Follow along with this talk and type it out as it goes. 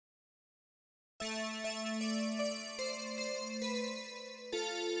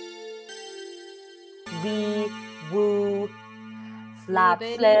wee, woo, flop,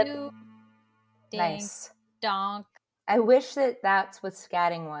 Flippity flip. doo, dink, Nice. donk. I wish that's what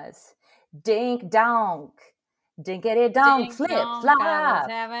scatting was. Dink donk. Dinkity donk, Dink flip, donk, I was flop.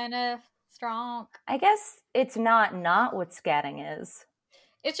 having a stronk. I guess it's not what scatting is.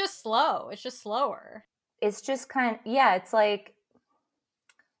 It's just slow. It's just slower. It's just it's like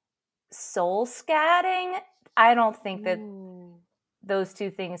soul scatting. I don't think that those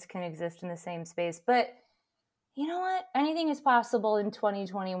two things can exist in the same space. But you know what? Anything is possible in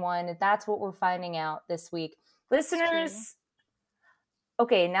 2021. That's what we're finding out this week. Listeners,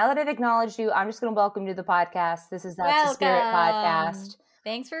 okay, now that I've acknowledged you, I'm just going to welcome you to the podcast. This is That's the Spirit podcast.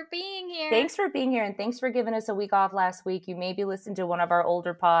 Thanks for being here. Thanks for being here, and thanks for giving us a week off last week. You maybe listened to one of our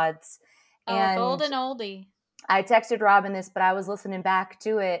older pods. And golden oldie. I texted Robin this, but I was listening back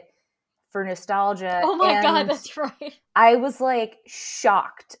to it for nostalgia. Oh my God, that's right. I was like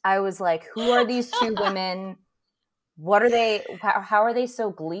shocked. I was like, who are these two women? What are they? How are they so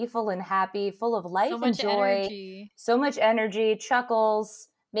gleeful and happy, full of life and joy? So much energy, chuckles,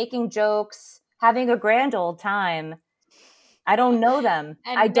 making jokes, having a grand old time. I don't know them.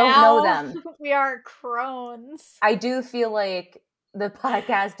 I don't know them. We are crones. I do feel like the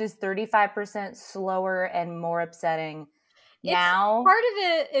podcast is 35% slower and more upsetting now. Part of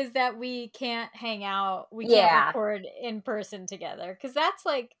it is that we can't hang out. We can't record in person together. Because that's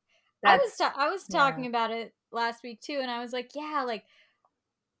like, I was talking about it last week too. And I was like, yeah, like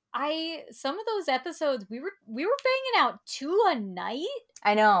some of those episodes, we were banging out 2 a night.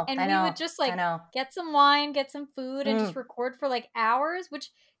 I know. And we would just like get some wine, get some food, and just record for like hours,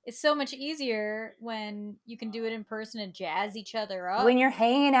 which is so much easier when you can do it in person and jazz each other up. When you're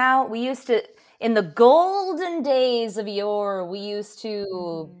hanging out, we used to, in the golden days of yore, we used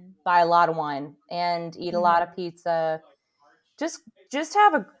to buy a lot of wine and eat a lot of pizza. Just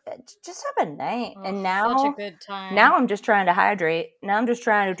have a night. And now, such a good time. Now I'm just trying to hydrate. Now I'm just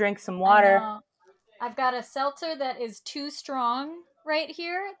trying to drink some water. I've got a seltzer that is too strong right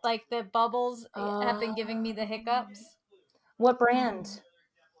here. Like the bubbles have been giving me the hiccups. What brand?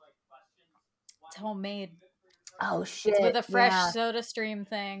 It's homemade. Oh shit! It's with a fresh Soda Stream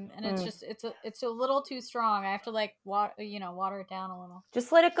thing, and it's just it's a little too strong. I have to like water it down a little.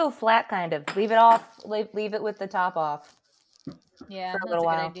 Just let it go flat, kind of. Leave it off. Leave it with the top off. Yeah, that's a good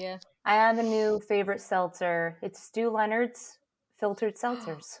idea. I have a new favorite seltzer. It's Stu Leonard's filtered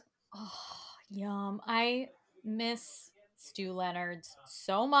seltzers. Oh, yum! I miss Stu Leonard's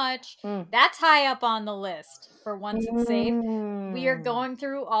so much. That's high up on the list for once it's safe. We are going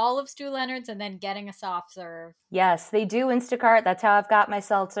through all of Stu Leonard's and then getting a soft serve. Yes, they do Instacart. That's how I've got my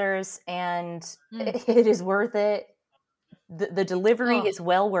seltzers, and it is worth it. The delivery is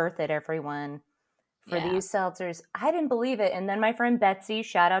well worth it, everyone, for these seltzers. I didn't believe it. And then my friend Betsy,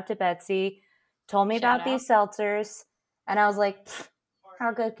 shout out to Betsy, told me about these seltzers, and I was like,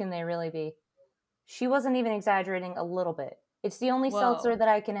 how good can they really be? She wasn't even exaggerating a little bit. It's the only seltzer that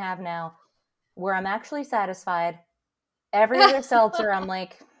I can have now where I'm actually satisfied. Every other seltzer, I'm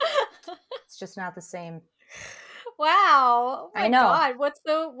like, it's just not the same. Wow. Oh my God. What's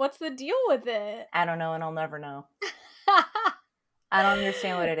the deal with it? I don't know, and I'll never know. I don't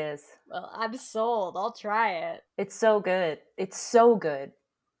understand what it is. Well, I'm sold. I'll try it. It's so good. It's so good.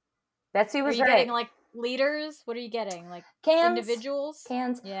 Betsy was right. Are you getting like liters? What are you getting? Like cans? Individuals?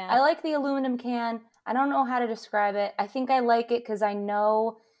 Cans. Yeah. I like the aluminum can. I don't know how to describe it. I think I like it because I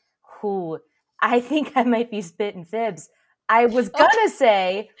know I think I might be spitting fibs. I was going to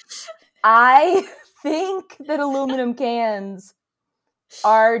say, I think that aluminum cans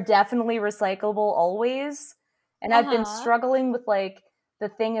are definitely recyclable always. And I've been struggling with like the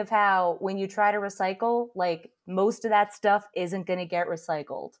thing of how when you try to recycle, like most of that stuff isn't going to get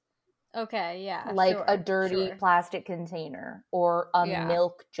recycled. Okay, yeah. Like a dirty plastic container or a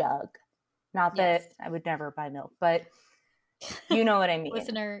milk jug. Not that I would never buy milk, but you know what I mean.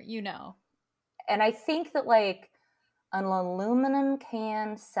 Listener, you know. And I think that like an aluminum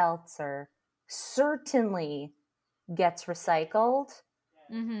can seltzer certainly gets recycled.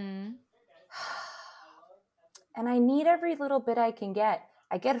 Mm-hmm. And I need every little bit I can get.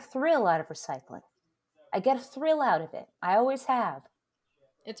 I get a thrill out of recycling. I get a thrill out of it. I always have.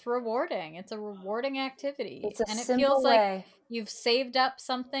 It's rewarding. It's a rewarding activity. It's a and it simple feels way. Like you've saved up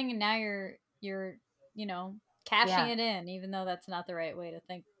something and now you're cashing it in, even though that's not the right way to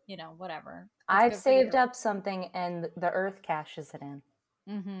think, whatever. I've saved up something and the earth cashes it in.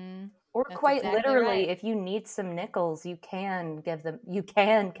 Mm-hmm. Or that's quite literally, if you need some nickels, you can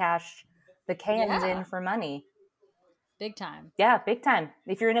cash the cans in for money. Big time. Yeah, big time.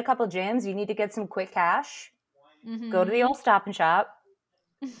 If you're in a couple of jams, you need to get some quick cash. Mm-hmm. Go to the old Stop and Shop.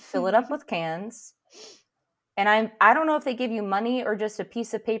 Fill it up with cans. And I don't know if they give you money or just a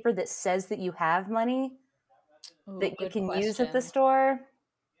piece of paper that says that you have money that you can use at the store.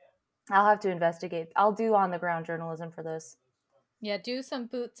 I'll have to investigate. I'll do on the ground journalism for this. Yeah, do some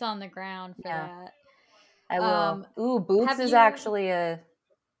boots on the ground for that. I will. Ooh, boots is actually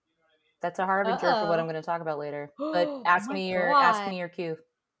that's a harbinger for what I'm going to talk about later. But ask me your cue.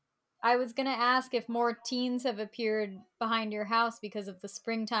 I was going to ask if more teens have appeared behind your house because of the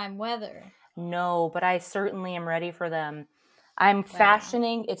springtime weather. No, but I certainly am ready for them. I'm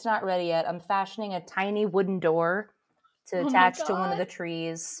fashioning, it's not ready yet. I'm fashioning a tiny wooden door to attach to one of the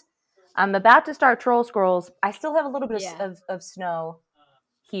trees. I'm about to start Troll Scrolls. I still have a little bit of snow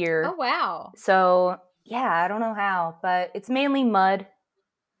here. Oh, wow. So, yeah, I don't know how, but it's mainly mud.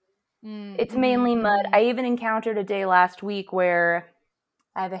 It's mainly mud. I even encountered a day last week where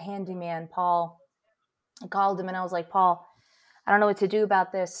I have a handyman, Paul. I called him and I was like, Paul, I don't know what to do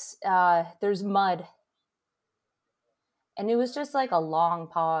about this. There's mud. And it was just like a long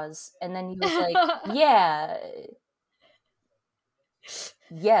pause. And then he was like, yeah.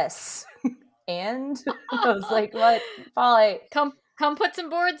 Yes. And I was like, what? Paul, Come put some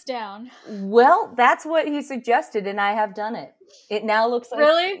boards down. Well, that's what he suggested, and I have done it. It now looks like...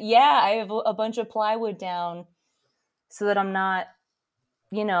 Really? Yeah, I have a bunch of plywood down so that I'm not,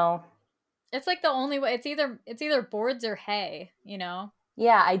 It's like the only way. It's either boards or hay,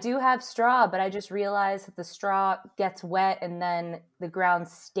 Yeah, I do have straw, but I just realized that the straw gets wet and then the ground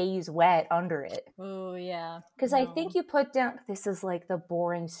stays wet under it. Oh, yeah. Because I think you put down... This is like the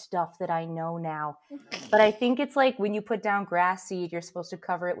boring stuff that I know now. But I think it's like when you put down grass seed, you're supposed to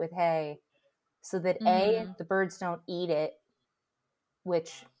cover it with hay so that the birds don't eat it,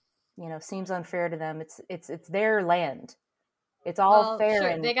 which, seems unfair to them. It's their land. It's all fair.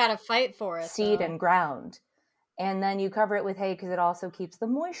 Sure. They got to fight for it. Seed and ground. And then you cover it with hay because it also keeps the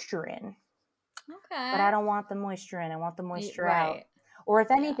moisture in. Okay. But I don't want the moisture in. I want the moisture out. Or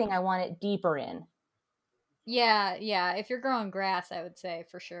if anything, I want it deeper in. Yeah. If you're growing grass, I would say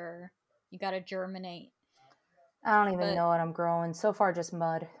for sure. You got to germinate. I don't even know what I'm growing. So far, just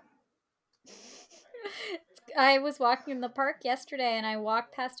mud. I was walking in the park yesterday and I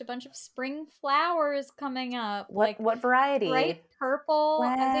walked past a bunch of spring flowers coming up. What variety? Bright purple.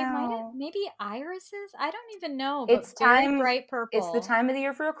 Wow. They might have, maybe irises? I don't even know. But it's very bright purple. It's the time of the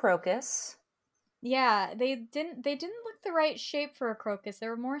year for a crocus. Yeah, they didn't look the right shape for a crocus. They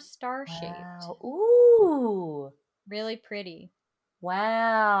were more star-shaped. Wow. Ooh. Really pretty.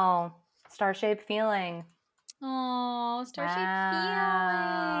 Wow. Star-shaped feeling. Oh, star-shaped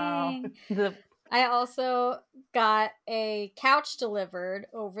feeling. I also got a couch delivered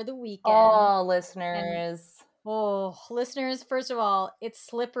over the weekend. Oh, listeners. Listeners, first of all, it's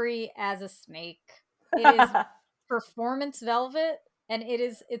slippery as a snake. It is performance velvet, and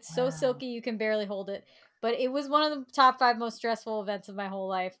it's so silky you can barely hold it. But it was one of the top 5 most stressful events of my whole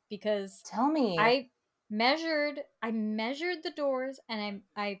life because tell me. I measured the doors and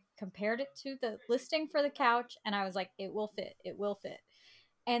I compared it to the listing for the couch and I was like, it will fit.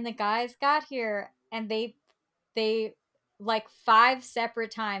 And the guys got here and they like 5 separate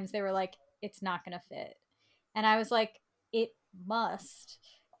times they were like, it's not gonna fit. And I was like, it must.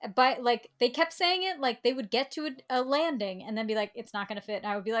 But like they kept saying it, like they would get to a landing and then be like, it's not gonna fit. And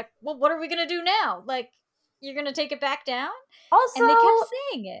I would be like, well, what are we gonna do now? Like, you're gonna take it back down? Also, and they kept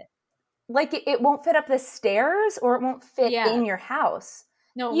saying it. Like it won't fit up the stairs or it won't fit in your house.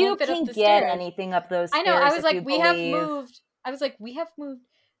 No, you can get stairs. Anything up those stairs. I know. I was like, we have moved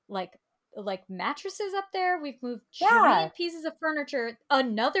like mattresses up there. We've moved giant pieces of furniture,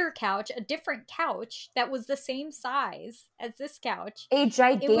 another couch, a different couch that was the same size as this couch. A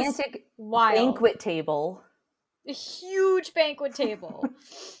gigantic banquet table. A huge banquet table.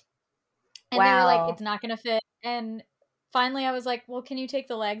 And they were like, it's not going to fit. And finally I was like, well, can you take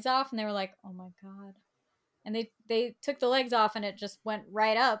the legs off? And they were like, oh my God. And they took the legs off and it just went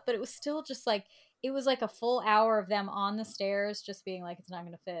right up. But it was still just like, it was like a full hour of them on the stairs just being like, it's not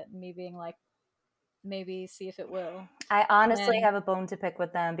going to fit. And me being like, maybe see if it will. I honestly have a bone to pick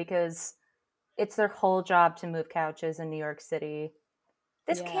with them because it's their whole job to move couches in New York City.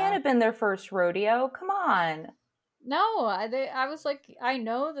 This can't have been their first rodeo. Come on. No, I was like, I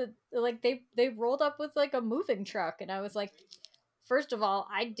know that like they rolled up with like a moving truck and I was like, first of all,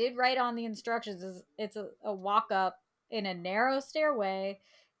 I did write on the instructions, it's a walk up in a narrow stairway.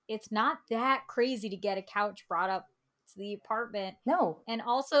 It's not that crazy to get a couch brought up to the apartment. No. And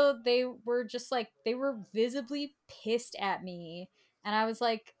also they were just like, they were visibly pissed at me. And I was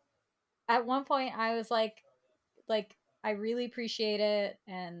like, at one point I was like, I really appreciate it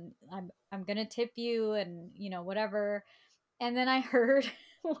and I'm gonna tip you and whatever. And then I heard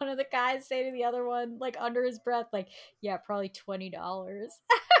one of the guys say to the other one, like under his breath, like, yeah, probably $20. I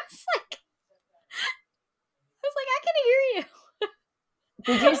was like, I can hear you.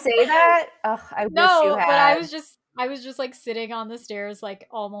 Did you say that? Ugh, I wish you had. But I was just like sitting on the stairs, like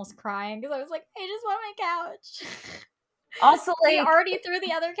almost crying because I was like, I just want my couch. Also, like, we already threw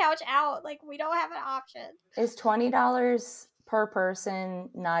the other couch out. Like, we don't have an option. Is $20 per person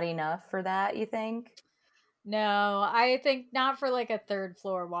not enough for that, you think? No, I think not for like a third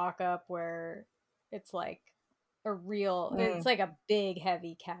floor walk up where it's like a real, it's like a big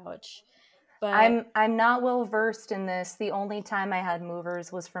heavy couch. But I'm not well versed in this. The only time I had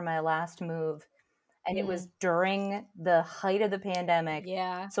movers was for my last move, and it was during the height of the pandemic.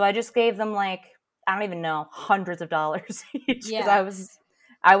 Yeah. So I just gave them like, I don't even know, hundreds of dollars each because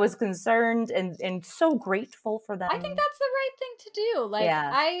I was concerned and so grateful for them. I think that's the right thing to do. Like,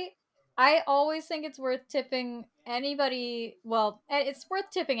 I always think it's worth tipping anybody. Well, it's worth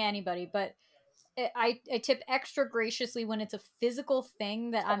tipping anybody, but I tip extra graciously when it's a physical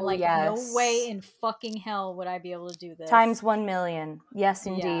thing that I'm no way in fucking hell would I be able to do this. Times 1,000,000. Yes,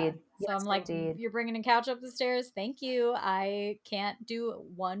 indeed. Yeah. Yes, so I'm like, you're bringing a couch up the stairs. Thank you. I can't do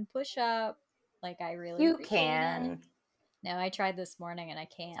one push up. Like, I really You can. It. No, I tried this morning and I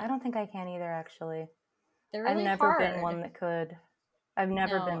can't. I don't think I can either, actually. They're really I've never hard. been one that could. I've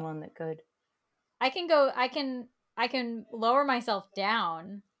never been one that could. I can lower myself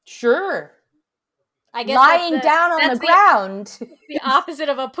down. Sure. I guess lying down on the ground. The opposite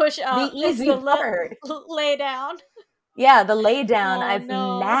of a push up. The easy part. Lay down. Yeah, the lay down I've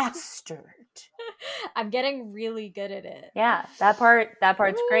mastered. I'm getting really good at it. Yeah, that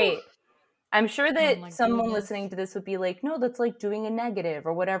part's great. I'm sure that someone listening to this would be like, no, that's like doing a negative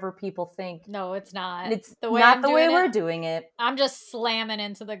or whatever people think. No, it's not. It's not the way we're doing it. I'm just slamming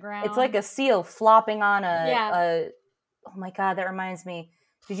into the ground. It's like a seal flopping on a oh my God, that reminds me.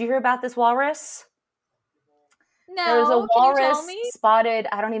 Did you hear about this walrus? No, there's a walrus spotted.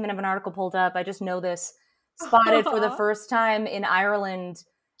 I don't even have an article pulled up. I just know this. Spotted for the first time in Ireland.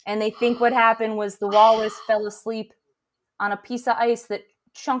 And they think what happened was the walrus fell asleep on a piece of ice that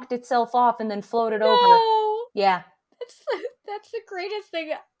chunked itself off and then floated over. Yeah. That's the greatest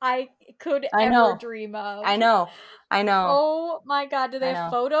thing I could ever dream of. I know. Oh my God. Do they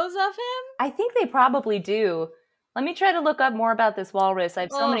have photos of him? I think they probably do. Let me try to look up more about this walrus. I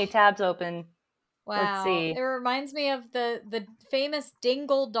have so many tabs open. Wow. Let's see. It reminds me of the famous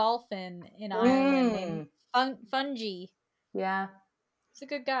Dingle dolphin in Ireland named Fungi. Yeah. He's a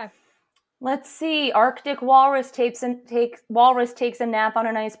good guy. Let's see. Arctic walrus takes a nap on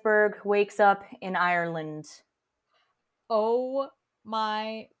an iceberg, wakes up in Ireland. Oh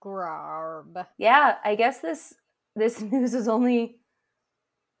my garb. Yeah, I guess this news is only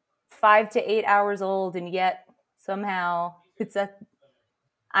 5 to 8 hours old, and yet somehow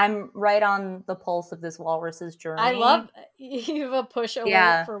I'm right on the pulse of this walrus's journey. I love you have a push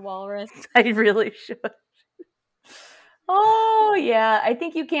away for walrus. I really should. Oh yeah, I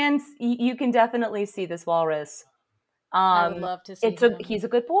think you can definitely see this walrus. I would love to see him. He's a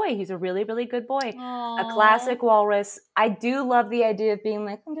good boy. He's a really, really good boy. Aww. A classic walrus. I do love the idea of being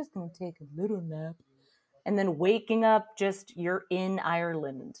like, I'm just going to take a little nap. And then waking up you're in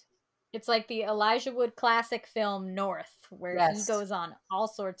Ireland. It's like the Elijah Wood classic film North, where he goes on all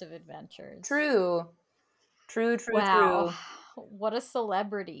sorts of adventures. True. Wow. What a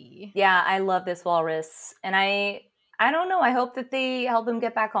celebrity. Yeah, I love this walrus. And I don't know. I hope that they help him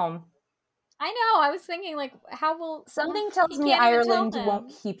get back home. I know. I was thinking, like, how will... Something tells me Ireland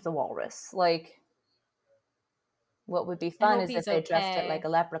won't keep the walrus. Like, what would be fun is if they dressed it like a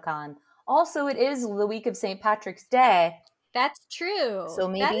leprechaun. Also, it is the week of St. Patrick's Day. That's true. So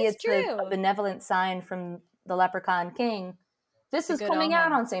maybe it's a benevolent sign from the Leprechaun King. This is coming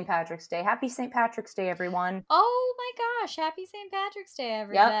out on St. Patrick's Day. Happy St. Patrick's Day, everyone. Oh my gosh. Happy St. Patrick's Day,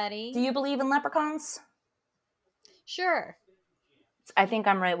 everybody. Yep. Do you believe in leprechauns? Sure. I think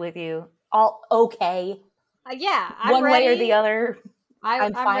I'm right with you. All okay. Yeah, I'm one ready. Way or the other.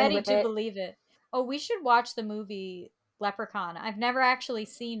 I'm ready to believe it. Oh, we should watch the movie Leprechaun. I've never actually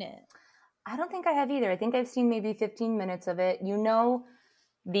seen it. I don't think I have either. I think I've seen maybe 15 minutes of it. You know,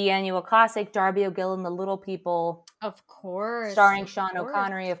 the annual classic, Darby O'Gill and the Little People. Of course. Starring Sean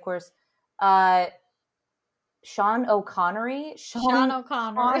O'Connery, of course. Sean O'Connery? Sean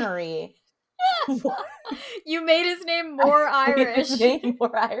O'Connery. You made his name more Irish. His name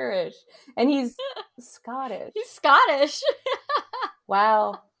more Irish. And he's Scottish. He's Scottish.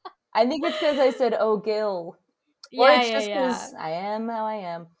 Wow. I think it's because I said O'Gill. Or it's just because I am how I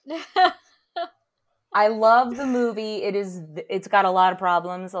am. I love the movie. It's got a lot of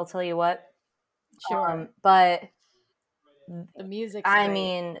problems, I'll tell you what. Sure. But The music. I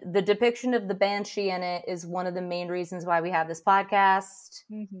mean, the depiction of the Banshee in it is one of the main reasons why we have this podcast.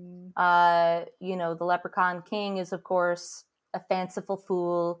 You know, the Leprechaun King is, of course, a fanciful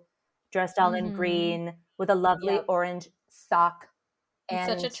fool dressed all in green with a lovely orange sock and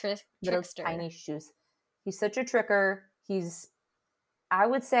such a little trickster. tiny shoes. He's such a tricker. He's, I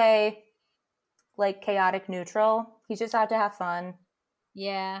would say, like chaotic neutral. He's just out to have fun.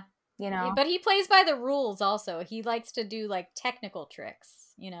 Yeah. You know? But he plays by the rules also. He likes to do like technical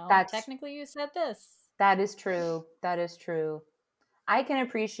tricks, you know? Technically you said this. That is true. That is true. I can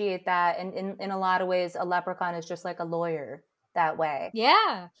appreciate that. And in a lot of ways, a leprechaun is just like a lawyer that way.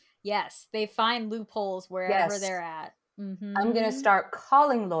 Yeah. Yes. They find loopholes wherever they're at. I'm going to start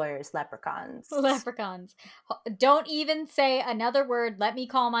calling lawyers leprechauns. Leprechauns. Don't even say another word. Let me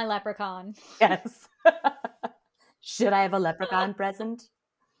call my leprechaun. Yes. Should I have a leprechaun present?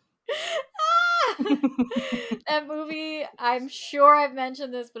 That movie, I'm sure I've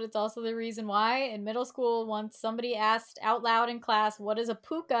mentioned this, but it's also the reason why. In middle school, once somebody asked out loud in class, what is a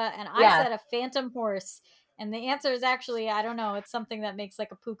puka? And I said a phantom horse. And the answer is actually, I don't know, it's something that makes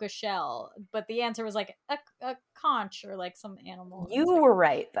like a puka shell. But the answer was like a conch or like some animal. You were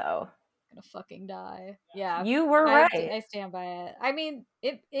right, though. I'm gonna fucking die. Yeah. You were right. I stand by it. I mean,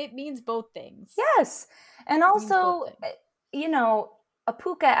 it means both things. Yes. And also, you know, a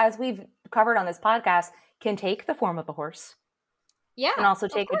puka, as we've covered on this podcast, can take the form of a horse. Yeah. And also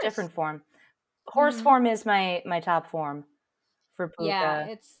take a different form. Horse form is my top form for puka. Yeah,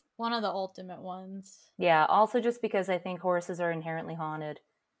 it's one of the ultimate ones. Yeah, also just because I think horses are inherently haunted.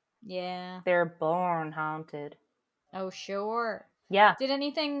 Yeah. They're born haunted. Oh, sure. Yeah. Did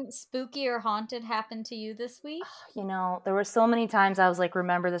anything spooky or haunted happen to you this week? You know, there were so many times I was like,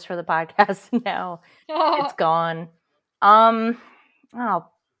 remember this for the podcast. Now it's gone. Oh,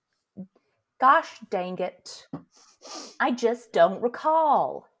 gosh dang it. I just don't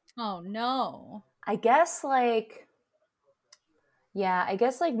recall. Oh, no. I guess like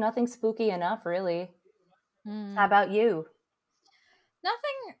nothing spooky enough, really. How about you?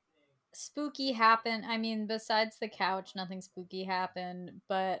 Nothing spooky happened. I mean, besides the couch, nothing spooky happened.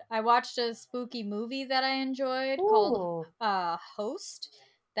 But I watched a spooky movie that I enjoyed called Host,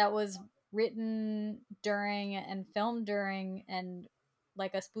 that was written during and filmed during and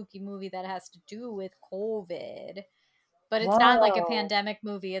like a spooky movie that has to do with COVID. But it's not like a pandemic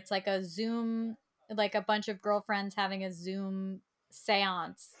movie. It's like a Zoom, like a bunch of girlfriends having a Zoom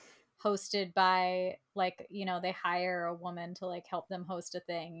seance hosted by, like, you know, they hire a woman to like help them host a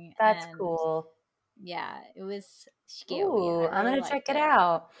thing. That's cool. Yeah, it was scary. Ooh, I'm gonna check it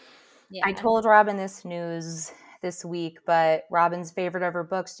out. Yeah. I told Robin this news this week, but Robin's favorite ever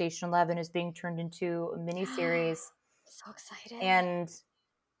book, Station 11, is being turned into a miniseries. So excited. And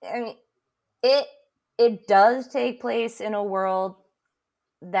I mean, it does take place in a world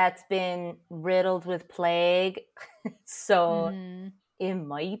that's been riddled with plague. So it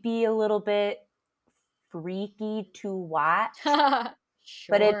might be a little bit freaky to watch. Sure.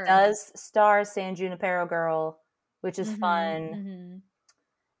 But it does star San Junipero Girl, which is fun.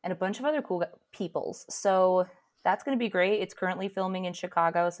 And a bunch of other cool peoples. So that's going to be great. It's currently filming in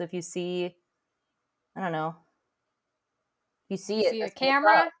Chicago. So if you see, I don't know, you see a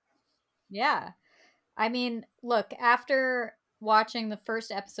camera? Yeah. I mean, look, after watching the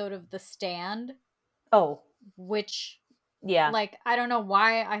first episode of The Stand, which, like, I don't know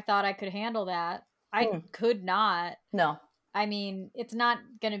why I thought I could handle that. I could not. No. I mean, it's not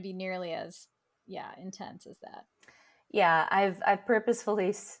going to be nearly as, intense as that. Yeah, I've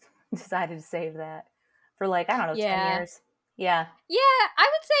purposefully decided to save that for, like, I don't know, 10 years. Yeah. Yeah, I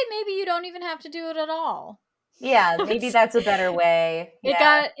would say maybe you don't even have to do it at all. Yeah, maybe that's a better way.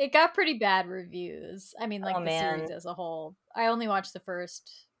 It got pretty bad reviews. I mean, like the series as a whole. I only watched the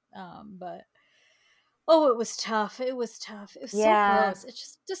first, but it was tough. It was tough. It was so gross. It's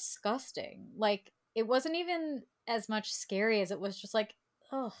just disgusting. Like, it wasn't even as much scary as it was just like,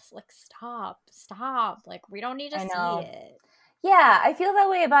 oh, like stop. Like, we don't need to see it. Yeah, I feel that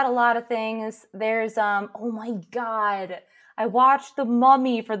way about a lot of things. There's oh my god, I watched The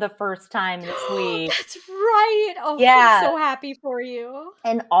Mummy for the first time this week. That's right. Oh, yeah. I'm so happy for you.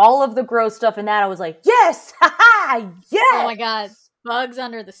 And all of the gross stuff in that, I was like, yes, haha, yes. Oh my god, bugs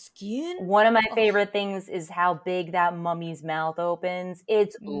under the skin. One of my favorite things is how big that mummy's mouth opens.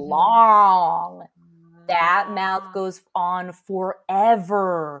 It's long. That mouth goes on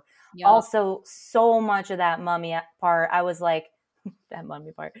forever. Yep. Also, so much of that mummy part, I was like, that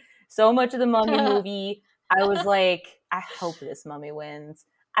mummy part. So much of the Mummy movie, I was like, I hope this mummy wins.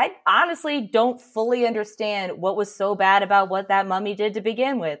 I honestly don't fully understand what was so bad about what that mummy did to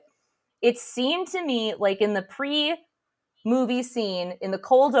begin with. It seemed to me like in the movie scene in the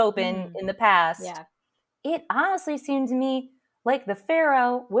cold open in the past, it honestly seemed to me like the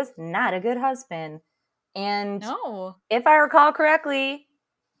Pharaoh was not a good husband. And if I recall correctly,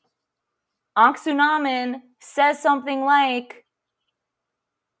 Anck-su-namun says something like,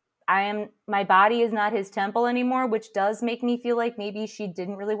 my body is not his temple anymore, which does make me feel like maybe she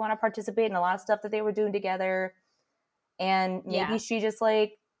didn't really want to participate in a lot of stuff that they were doing together. And maybe she just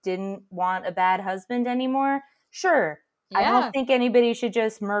like didn't want a bad husband anymore. Sure. I don't think anybody should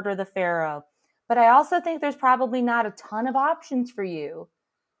just murder the Pharaoh. But I also think there's probably not a ton of options for you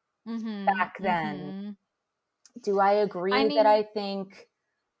back then. Do I agree that I think,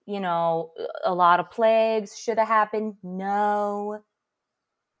 you know, a lot of plagues should have happened? No.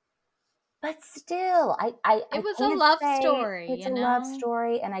 But still, it was a love story. It's a love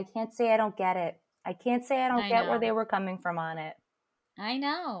story, and I can't say I don't get it. I can't say I don't get where they were coming from on it. I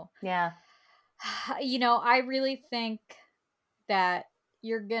know. Yeah. You know, I really think that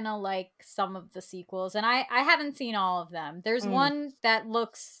you're gonna like some of the sequels, and I haven't seen all of them. There's one that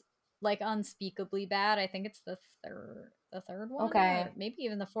looks like unspeakably bad. I think it's the third one, okay, or maybe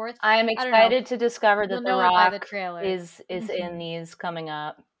even the fourth. I am excited to discover that The Rock is in these coming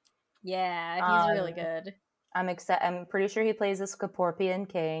up. Yeah, he's really good. I'm pretty sure he plays a Scorpion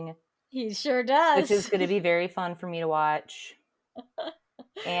King. He sure does. Which is going to be very fun for me to watch.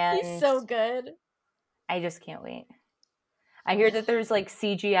 And he's so good. I just can't wait. I hear that there's like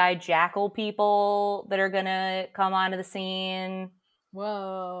CGI jackal people that are going to come onto the scene.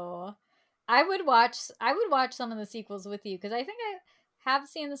 Whoa. I would watch some of the sequels with you, because I think I have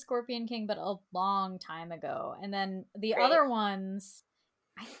seen The Scorpion King, but a long time ago. And then the other ones,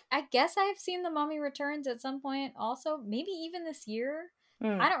 I guess I've seen The Mummy Returns at some point also, maybe even this year.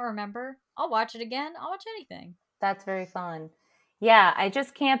 I don't remember. I'll watch it again. I'll watch anything. That's very fun. Yeah, I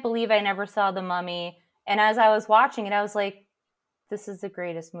just can't believe I never saw The Mummy. And as I was watching it, I was like, this is the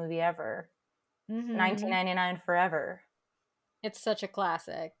greatest movie ever. 1999 forever. It's such a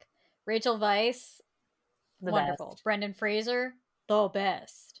classic. Rachel Weisz, wonderful. Best. Brendan Fraser, the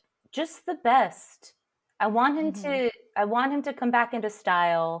best. Just the best. I want him to come back into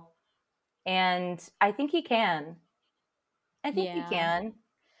style, and I think he can. I think he can.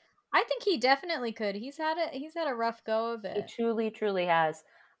 I think he definitely could. He's had a rough go of it. He truly, truly has.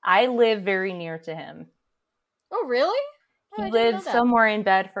 I live very near to him. Oh, really? He lives somewhere in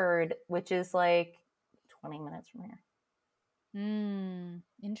Bedford, which is like 20 minutes from here.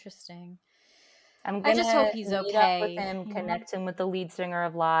 Interesting. I just hope he's okay. Up with him, connect him with the lead singer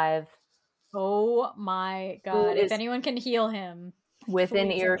of Live. Oh my God! If anyone can heal him,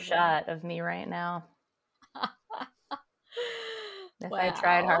 within earshot of me right now. If I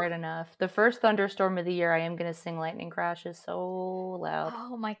tried hard enough. The first thunderstorm of the year, I am going to sing Lightning Crashes so loud.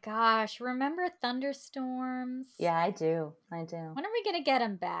 Oh my gosh. Remember thunderstorms? Yeah, I do. When are we going to get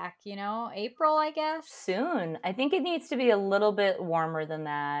them back? You know, April, I guess? Soon. I think it needs to be a little bit warmer than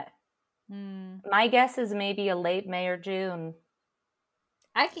that. My guess is maybe a late May or June.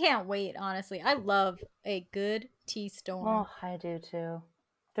 I can't wait, honestly. I love a good tea storm. Oh, I do too.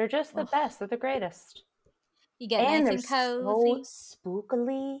 They're just the best. They're the greatest. You get nice and cozy. So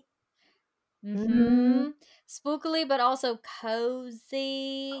spookily. Spookily, but also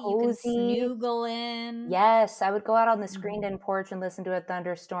cozy. You can snoogle in. Yes, I would go out on the screened-in porch and listen to a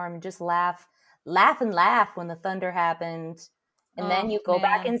thunderstorm and just laugh when the thunder happened. And then you go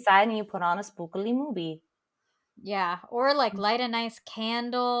back inside and you put on a spookily movie. Yeah, or like light a nice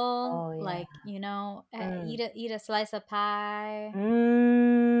candle, like, you know, eat a slice of pie.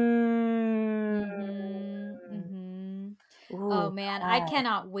 Ooh, oh man, I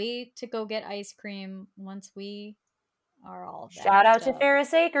cannot wait to go get ice cream once we are all Shout out to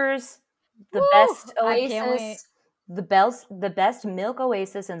Ferris Acres, the best oasis, the best milk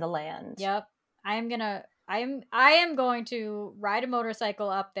oasis in the land. Yep, I am going to ride a motorcycle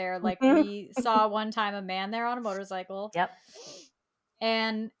up there, like we saw one time a man there on a motorcycle. Yep.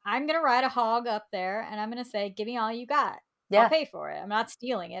 And I'm gonna ride a hog up there, and I'm gonna say, "Give me all you got. I'll pay for it. I'm not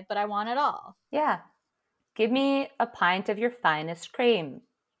stealing it, but I want it all." Yeah. Give me a pint of your finest cream.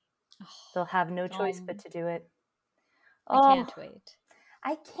 They'll have no choice but to do it. I can't wait.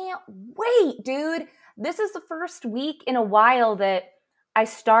 I can't wait, dude. This is the first week in a while that I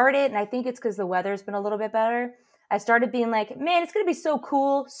started, and I think it's because the weather's been a little bit better. I started being like, man, it's going to be so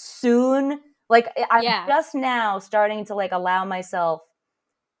cool soon. Like, I'm just now starting to like allow myself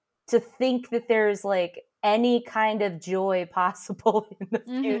to think that there's like any kind of joy possible in the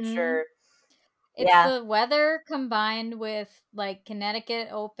future. It's the weather combined with like Connecticut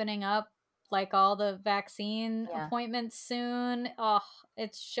opening up like all the vaccine appointments soon. Oh,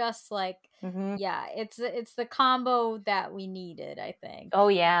 it's just like, yeah, it's the combo that we needed, I think. Oh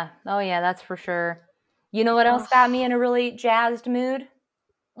yeah, that's for sure. You know what else got me in a really jazzed mood?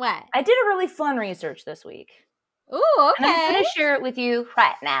 What? I did a really fun research this week. Ooh, okay. And I'm going to share it with you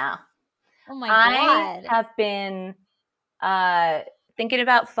right now. Oh my God. I have been thinking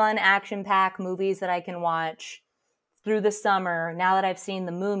about fun action-packed movies that I can watch through the summer. Now that I've seen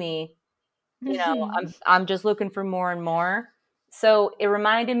The Mummy, you know, I'm just looking for more and more. So it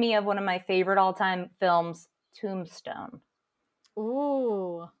reminded me of one of my favorite all-time films, Tombstone.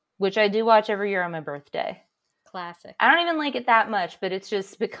 Ooh. Which I do watch every year on my birthday. Classic. I don't even like it that much, but it's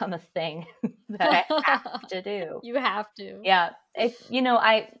just become a thing that I have to do. You have to. Yeah.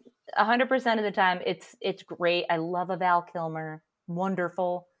 I 100% of the time it's great. I love a Val Kilmer.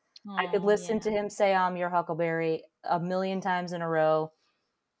 Wonderful. I could listen to him say "I'm your Huckleberry" a million times in a row.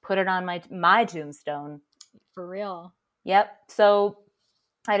 Put it on my tombstone. For real. Yep. So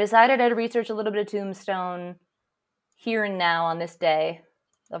I decided I'd research a little bit of Tombstone here and now on this day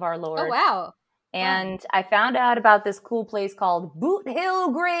of our Lord. Oh, wow. And I found out about this cool place called Boot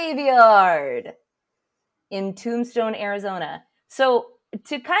Hill Graveyard in Tombstone, Arizona. So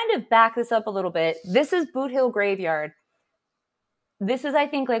to kind of back this up a little bit, this is Boot Hill Graveyard. This is, I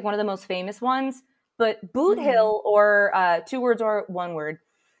think, like one of the most famous ones. But Boot Hill, or 2 words or 1 word,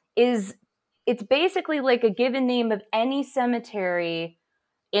 it's basically like a given name of any cemetery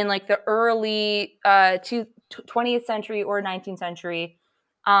in like the early 20th century or 19th century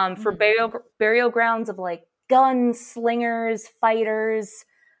for burial grounds of like gunslingers, fighters,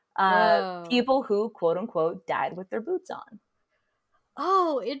 people who, quote unquote, died with their boots on.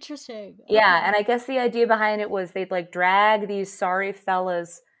 Oh, interesting. Yeah, and I guess the idea behind it was they'd like drag these sorry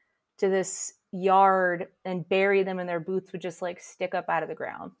fellas to this yard and bury them, and their boots would just like stick up out of the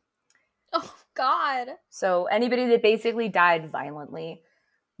ground. Oh, God. So anybody that basically died violently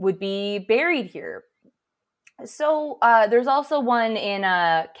would be buried here. So there's also one in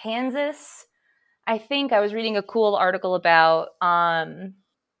Kansas. I think I was reading a cool article about,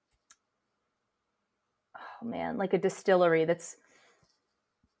 like a distillery that's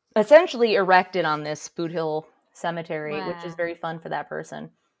essentially erected on this Boot Hill Cemetery, which is very fun for that person.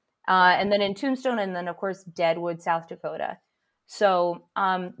 And then in Tombstone, and then of course Deadwood, South Dakota. So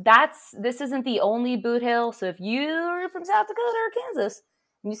this isn't the only Boot Hill. So if you're from South Dakota or Kansas,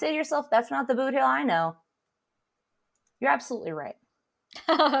 and you say to yourself, "That's not the Boot Hill I know," you're absolutely right.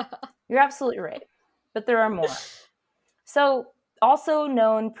 You're absolutely right. But there are more. So, also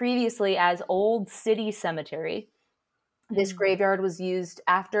known previously as Old City Cemetery, this graveyard was used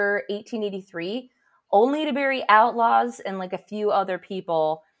after 1883 only to bury outlaws and like a few other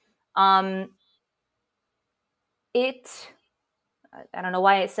people. I don't know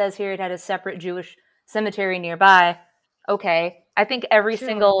why it says here it had a separate Jewish cemetery nearby. Okay. I think every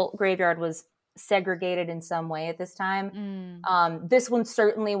single graveyard was segregated in some way at this time. This one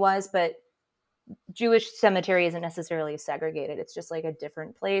certainly was, but Jewish cemetery isn't necessarily segregated. It's just like a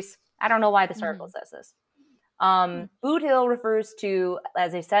different place. I don't know why this article says this. Boot Hill refers to,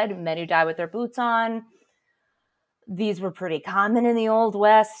 as I said, men who die with their boots on. These were pretty common in the Old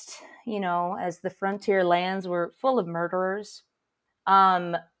West, as the frontier lands were full of murderers.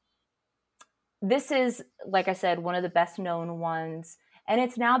 This is, like I said, one of the best known ones. And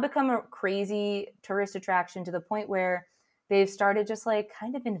it's now become a crazy tourist attraction to the point where they've started just like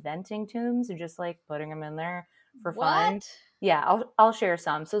kind of inventing tombs and just like putting them in there for fun. Yeah, I'll share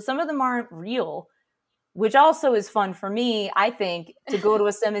some. So some of them aren't real, which also is fun for me, I think, to go to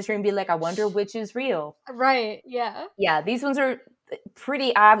a cemetery and be like, I wonder which is real. Right, yeah. Yeah, these ones are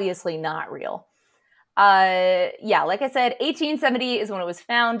pretty obviously not real. Yeah, like I said, 1870 is when it was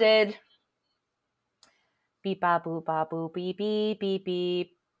founded. Beep, ba, boop, ba, boop, beep, beep, beep,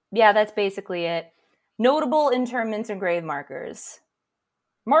 beep. Yeah, that's basically it. Notable interments and grave markers.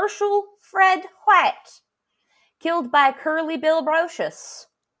 Marshall Fred White, killed by Curly Bill Brocious.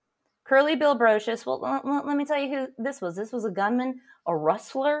 Curly Bill Brocious, well, let me tell you who this was. This was a gunman, a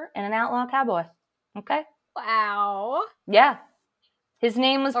rustler, and an outlaw cowboy. Okay? Wow. Yeah. His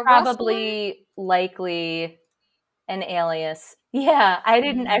name was probably likely an alias. Yeah,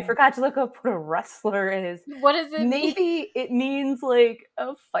 I forgot to look up what a rustler is. What does it mean? Maybe it means like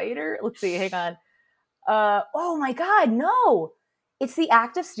a fighter. Let's see, hang on. Oh my God, no. It's the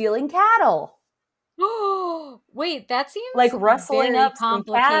act of stealing cattle. Wait, that seems like rustling up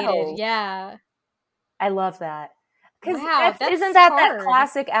complicated. Some cattle. Yeah. I love that. Because isn't that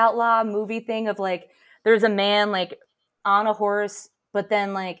classic outlaw movie thing of like, there's a man like on a horse, but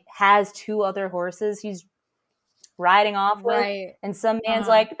then like has 2 other horses he's riding off with, and some man's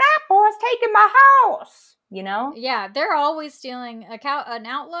like, that boy outlaws taking my house, you know? Yeah, they're always stealing a cow. An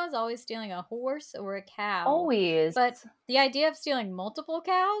outlaw is always stealing a horse or a cow. Always. But the idea of stealing multiple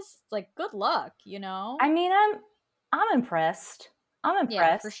cows, it's like, good luck, you know? I mean, I'm impressed. I'm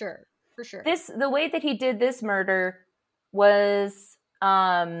impressed. Yeah, for sure. For sure. The way that he did this murder was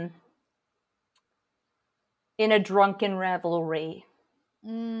in a drunken revelry.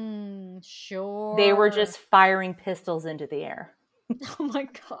 Sure. They were just firing pistols into the air. Oh my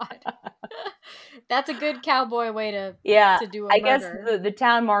God. That's a good cowboy way to do a murder. I guess the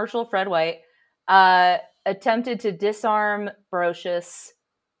town marshal, Fred White, attempted to disarm Brocious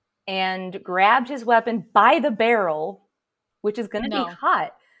and grabbed his weapon by the barrel, which is going to be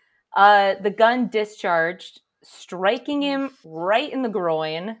hot. The gun discharged, striking him right in the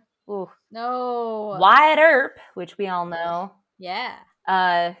groin. Ooh. No. Wyatt Earp, which we all know. Yeah.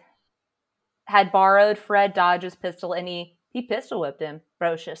 Had borrowed Fred Dodge's pistol, and he pistol whipped him,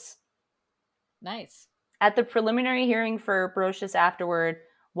 Brocious. Nice. At the preliminary hearing for Brocious afterward,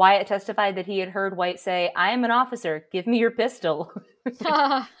 Wyatt testified that he had heard White say, "I am an officer. Give me your pistol."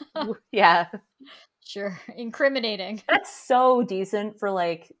 Yeah. Sure. Incriminating. That's so decent for,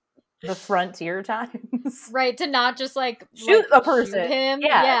 like, the frontier times. Right, to not just, like, shoot a person. Shoot him.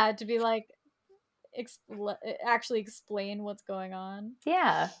 Yeah, to be like, actually explain what's going on.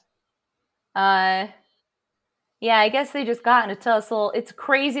 Yeah. Yeah, I guess they just got in a tussle. It's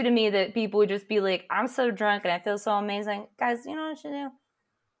crazy to me that people would just be like, I'm so drunk and I feel so amazing. Guys, you know what you do?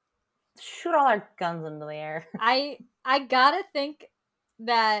 Shoot all our guns into the air. I gotta think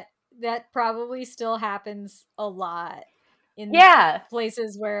that probably still happens a lot in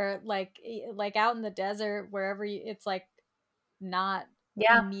places where, like out in the desert, wherever it's, like, not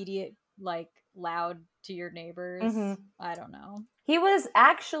immediate, like, loud to your neighbors. Mm-hmm. I don't know. He was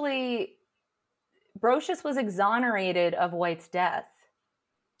actually... Brocious was exonerated of White's death.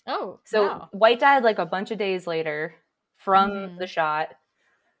 Oh, so wow. White died, like, a bunch of days later from the shot.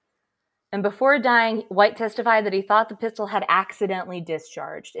 And before dying, White testified that he thought the pistol had accidentally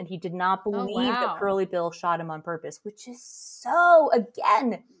discharged, and he did not believe that Curly Bill shot him on purpose, which is so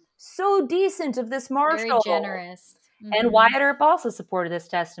decent of this marshal. Very generous. Mm-hmm. And Wyatt Earp also supported this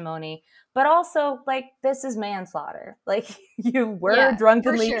testimony. But also, like, this is manslaughter. Like, you were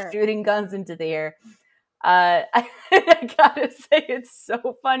drunkenly shooting guns into the air. I gotta say, it's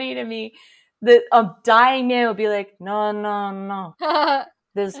so funny to me that a dying man would be like, no.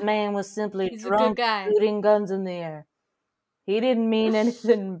 This man was simply drunk shooting guns in the air. He didn't mean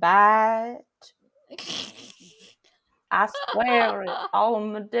anything bad. I swear it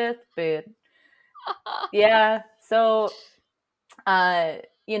on my deathbed. Yeah, so...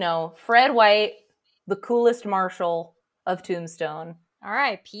 you know, Fred White, the coolest marshal of Tombstone.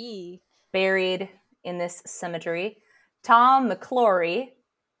 R.I.P. Buried in this cemetery. Tom McClory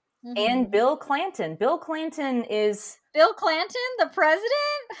and Bill Clanton. Bill Clanton is... Bill Clanton, the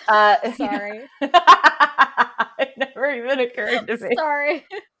president? Sorry. It never even occurred to me. Sorry.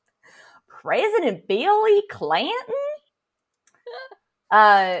 President Billy Clanton?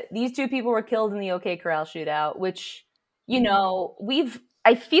 These two people were killed in the OK Corral shootout, which... You know,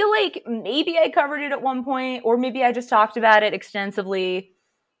 I feel like maybe I covered it at one point, or maybe I just talked about it extensively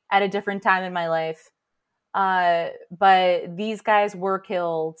at a different time in my life. But these guys were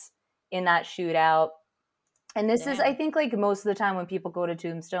killed in that shootout. And this is, I think, like, most of the time when people go to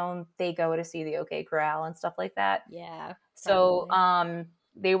Tombstone, they go to see the OK Corral and stuff like that. Yeah. So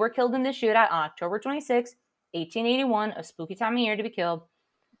they were killed in this shootout on October 26, 1881, a spooky time of year to be killed.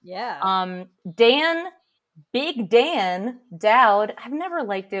 Yeah. Big Dan Dowd. I've never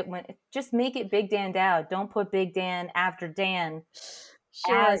liked it when just make it Big Dan Dowd. Don't put Big Dan after Dan.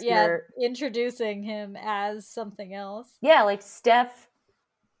 Sure, introducing him as something else. Yeah, like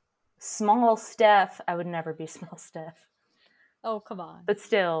Small Steph. I would never be Small Steph. Oh, come on. But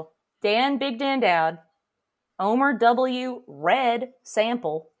still, Big Dan Dowd, Omer W. Red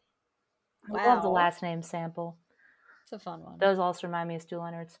Sample. Wow. I love the last name Sample. It's a fun one. Those also remind me of Stu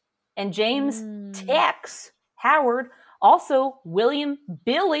Leonard's. And James Tex Howard, also William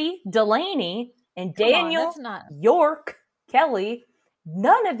Billy Delaney, and Daniel York Kelly.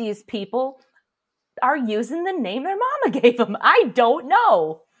 None of these people are using the name their mama gave them. I don't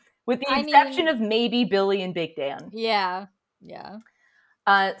know. With the exception of maybe Billy and Big Dan. Yeah.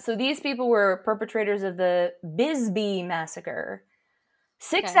 So these people were perpetrators of the Bisbee Massacre.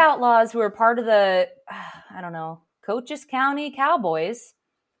 6 outlaws who were part of the, Cochise County Cowboys.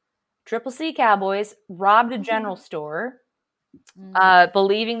 Triple C Cowboys robbed a general store,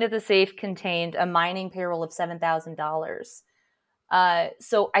 believing that the safe contained a mining payroll of $7,000.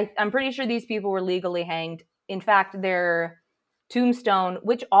 So I'm pretty sure these people were legally hanged. In fact, their tombstone,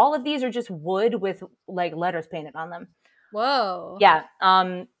 which all of these are just wood with like letters painted on them. Whoa. Yeah.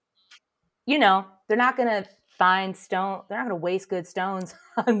 You know, they're not going to find stone. They're not going to waste good stones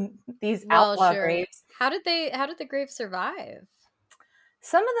on these outlaw graves. How did the graves survive?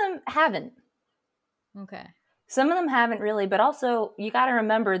 Some of them haven't. Okay. Some of them haven't really, but also you got to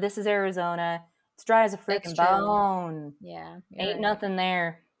remember this is Arizona. It's dry as a freaking bone. Yeah. Ain't nothing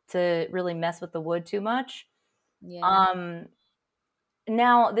there to really mess with the wood too much. Yeah.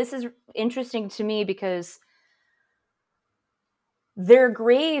 Now this is interesting to me because their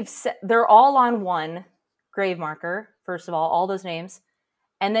graves, they're all on one grave marker. First of all those names.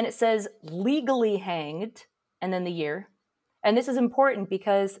 And then it says legally hanged and then the year. And this is important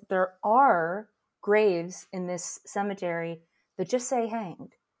because there are graves in this cemetery that just say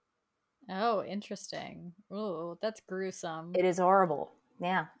hanged. Oh, interesting. Oh, that's gruesome. It is horrible.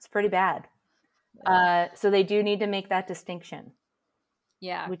 Yeah, it's pretty bad. So they do need to make that distinction.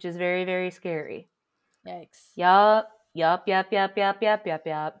 Yeah. Which is very, very scary. Yikes. Yup.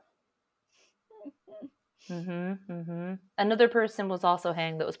 Another person was also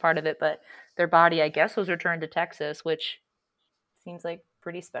hanged that was part of it, but their body, I guess, was returned to Texas, which seems like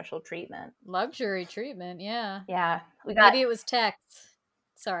pretty special treatment. Luxury treatment, yeah. Yeah. Maybe it was Tex.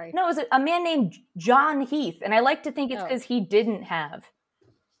 Sorry. No, it was a man named John Heath, and I like to think it's because he didn't have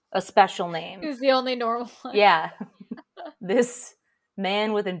a special name. He was the only normal one. Yeah. This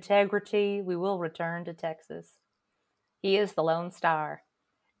man with integrity, we will return to Texas. He is the Lone Star.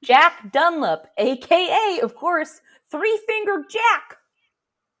 Jack Dunlap, a.k.a., of course, Three-Fingered Jack.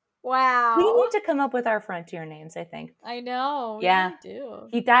 Wow. We need to come up with our frontier names, I think. I know. Yeah. We do.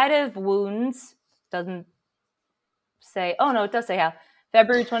 He died of wounds. Doesn't say. Oh, no, it does say how.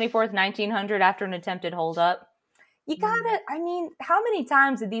 February 24th, 1900, after an attempted holdup. You gotta, I mean, how many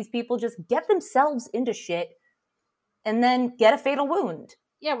times did these people just get themselves into shit and then get a fatal wound?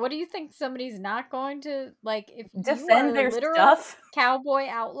 Yeah, what do you think? Somebody's not going to, like, if defend you are their a literal stuff? Cowboy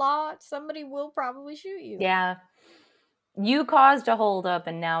outlaw, somebody will probably shoot you. Yeah. You caused a holdup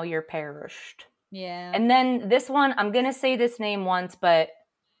and now you're perished. Yeah. And then this one, I'm going to say this name once, but,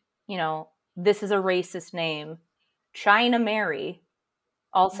 you know, this is a racist name. China Mary,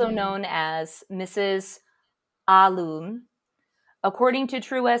 also known as Mrs. Alum. According to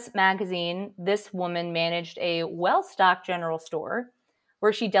True West magazine, this woman managed a well-stocked general store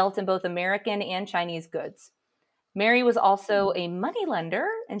where she dealt in both American and Chinese goods. Mary was also a moneylender,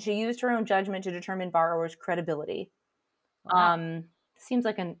 and she used her own judgment to determine borrowers' credibility. Wow. Seems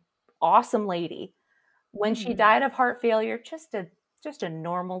like an awesome lady. When she died of heart failure, just a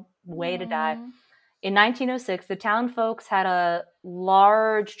normal way to die. In 1906, the town folks had a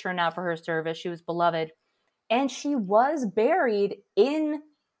large turnout for her service. She was beloved. And she was buried in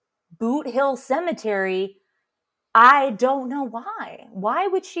Boot Hill Cemetery. I don't know why. Why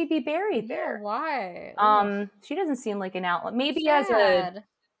would she be buried there? Why? She doesn't seem like an outlaw. Maybe sad. As a...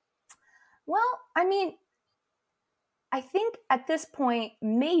 Well, I mean, I think at this point,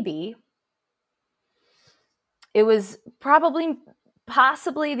 maybe it was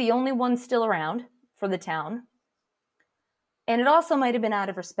possibly the only one still around for the town. And it also might have been out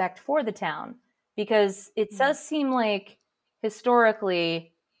of respect for the town because it does seem like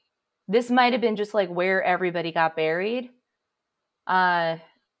historically this might have been just like where everybody got buried. And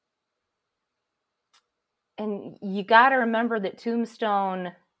you got to remember that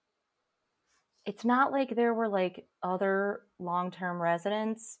Tombstone, it's not like there were like other long-term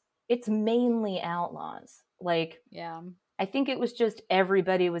residents. It's mainly outlaws. Like, yeah, I think it was just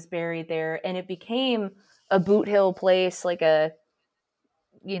everybody was buried there, and it became a Boot Hill place, like a,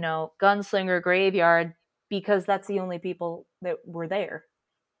 you know, gunslinger graveyard, because that's the only people that were there.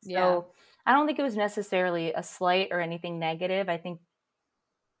 So I don't think it was necessarily a slight or anything negative. I think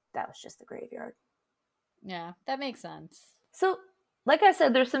that was just the graveyard. Yeah, that makes sense. So, like I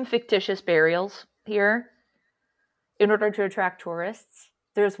said, there's some fictitious burials here in order to attract tourists.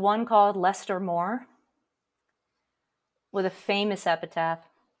 There's one called Lester Moore with a famous epitaph.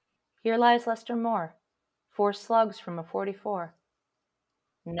 Here lies Lester Moore, 4 slugs from a 44.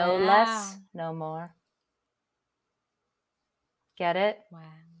 No less, no more. Get it? Wow.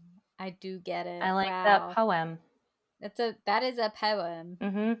 I do get it. I like that poem. That is a poem.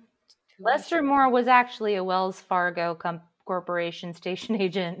 Mm-hmm. Lester Moore was actually a Wells Fargo Corporation station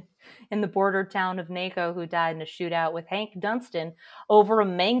agent in the border town of Naco who died in a shootout with Hank Dunston over a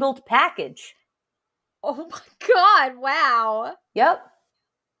mangled package. Oh my God, wow. Yep.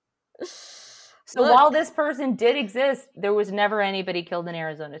 So while this person did exist, there was never anybody killed in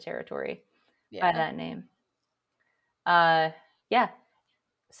Arizona territory by that name. Yeah.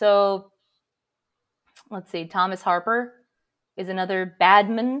 So let's see. Thomas Harper is another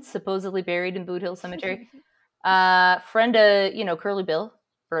badman supposedly buried in Boot Hill Cemetery. Friend of, Curly Bill,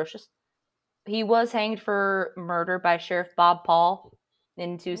 ferocious. He was hanged for murder by Sheriff Bob Paul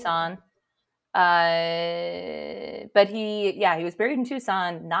in Tucson. But he was buried in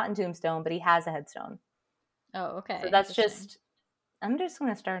Tucson, not in Tombstone, but he has a headstone. Oh, okay. So that's just, I'm just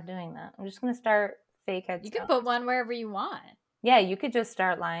going to start doing that. I'm just going to start fake headstones. You can put one wherever you want. Yeah, you could just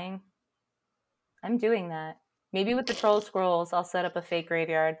start lying. I'm doing that. Maybe with the troll scrolls, I'll set up a fake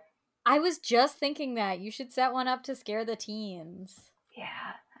graveyard. I was just thinking that. You should set one up to scare the teens.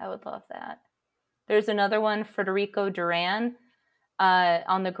 Yeah, I would love that. There's another one, Federico Duran.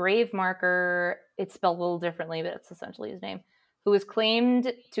 On the grave marker, it's spelled a little differently, but it's essentially his name, who was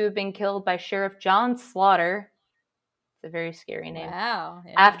claimed to have been killed by Sheriff John Slaughter. It's a very scary name. Wow.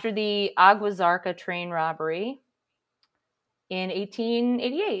 Yeah. After the Aguasarca train robbery in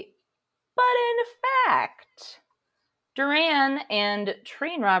 1888. But in fact, Duran and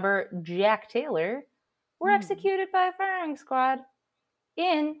train robber Jack Taylor were executed by a firing squad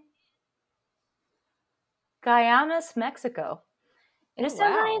in Guaymas, Mexico in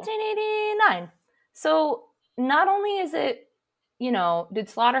December 1989. So not only is it, did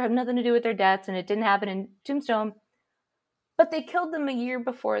Slaughter have nothing to do with their deaths and it didn't happen in Tombstone, but they killed them a year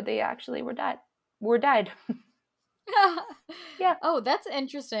before they actually were died. Yeah. Oh, that's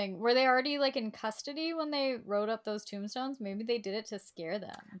interesting. Were they already in custody when they wrote up those tombstones? Maybe they did it to scare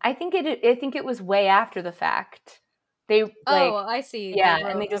them. I think it was way after the fact. I see. Yeah,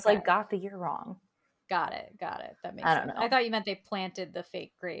 and they just got the year wrong. Got it. That makes sense. I thought you meant they planted the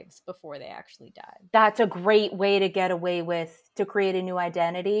fake graves before they actually died. That's a great way to get away to create a new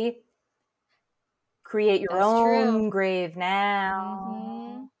identity. Create your own grave now.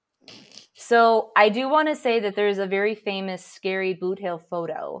 Mm-hmm. So I do want to say that there's a very famous scary Boot Hill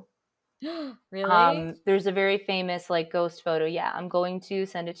photo. Really? There's a very famous ghost photo. Yeah, I'm going to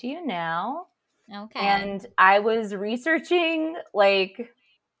send it to you now. Okay. And I was researching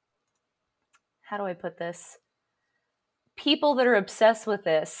how do I put this? People that are obsessed with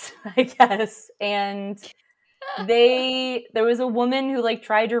this, I guess. And there was a woman who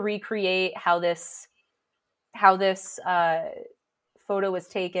tried to recreate how this photo was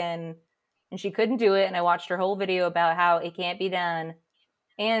taken, and she couldn't do it. And I watched her whole video about how it can't be done.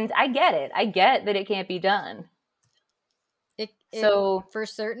 And I get it. I get that it can't be done. It for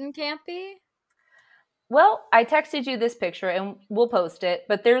certain can't be? Well, I texted you this picture and we'll post it,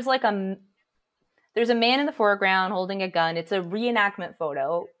 but there's there's a man in the foreground holding a gun. It's a reenactment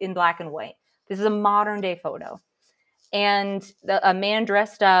photo in black and white. This is a modern day photo. And a man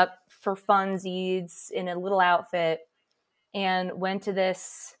dressed up for funsies in a little outfit and went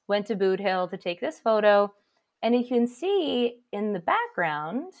to Boot Hill to take this photo. And you can see in the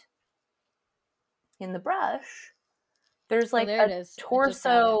background, in the brush, there's a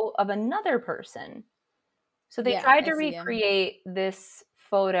torso of another person. So they tried to recreate this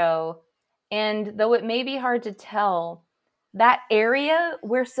photo. And though it may be hard to tell, that area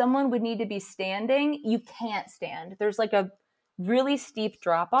where someone would need to be standing, you can't stand. There's a really steep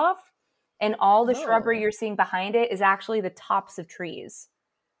drop off, and all the shrubbery you're seeing behind it is actually the tops of trees.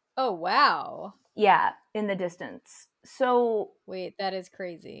 Oh, wow. Yeah, in the distance. So wait, that is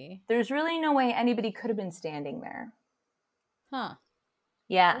crazy. There's really no way anybody could have been standing there. Huh.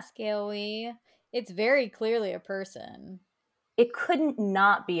 Yeah. That's scary. It's very clearly a person. It couldn't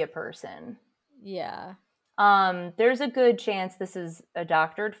not be a person. Yeah. There's a good chance this is a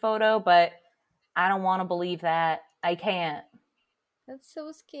doctored photo, but I don't want to believe that. I can't. That's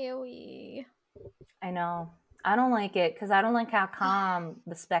so scary. I know. I don't like it because I don't like how calm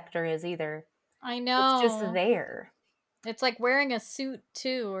the specter is either. I know. It's just there. It's like wearing a suit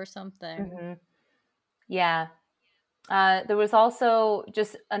too or something. Mm-hmm. Yeah. There was also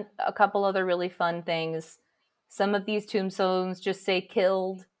just a couple other really fun things. Some of these tombstones just say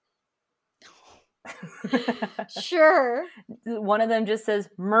killed. Sure. One of them just says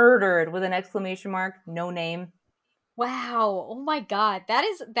murdered with an exclamation mark, no name. Wow. Oh my God. That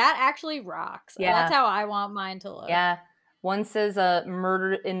actually rocks. Yeah. That's how I want mine to look. Yeah. One says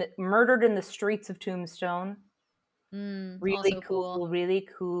murdered in the streets of Tombstone. Really cool. Really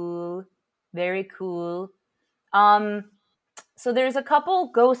cool. Very cool. So there's a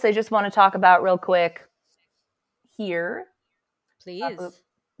couple ghosts I just want to talk about real quick here. Please.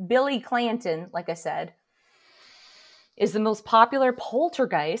 Billy Clanton, like I said, is the most popular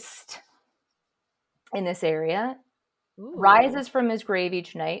poltergeist in this area. Ooh. Rises from his grave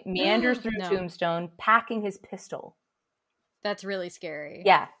each night, meanders through Tombstone, packing his pistol. That's really scary.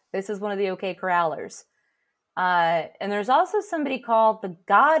 Yeah, this is one of the OK Corrallers. And there's also somebody called the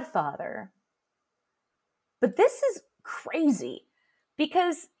Godfather. But this is crazy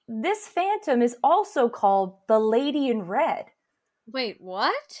because this phantom is also called the Lady in Red. Wait,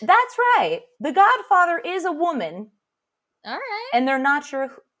 what? That's right. The Godfather is a woman. All right. And they're not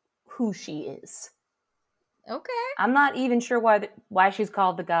sure who she is. Okay. I'm not even sure why she's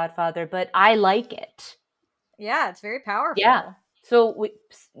called the Godfather, but I like it. Yeah, it's very powerful. Yeah. So,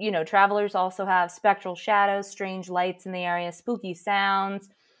 travelers also have spectral shadows, strange lights in the area, spooky sounds.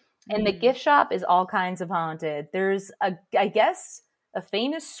 And the gift shop is all kinds of haunted. There's, I guess, a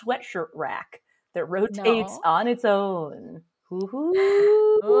famous sweatshirt rack that rotates on its own.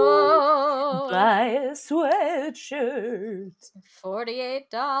 Oh. Buy a sweatshirt.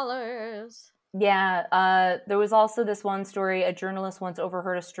 $48. Yeah, there was also this one story. A journalist once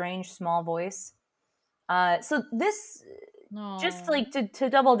overheard a strange small voice. So this, just like to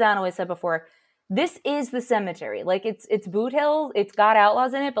double down on what I said before, this is the cemetery. Like it's Boot Hill. It's got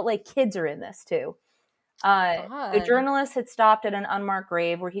outlaws in it, but like kids are in this too. The journalist had stopped at an unmarked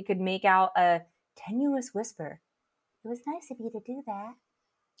grave where he could make out a tenuous whisper. It was nice of you to do that.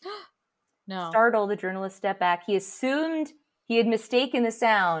 No. Startled, the journalist stepped back. He assumed he had mistaken the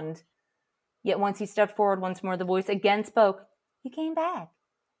sound. Yet once he stepped forward once more, the voice again spoke. You came back.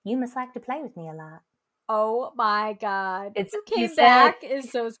 You must like to play with me a lot. Oh my God. You came back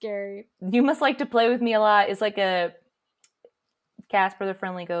is so scary. You must like to play with me a lot is like a Casper the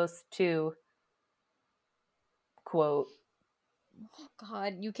Friendly Ghost 2 quote. Oh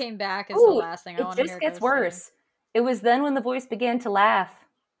God, you came back is the last thing I want to hear. It just gets worse. It was then when the voice began to laugh.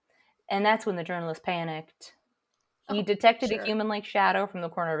 And that's when the journalist panicked. He detected a human-like shadow from the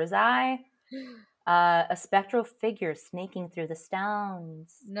corner of his eye. A spectral figure snaking through the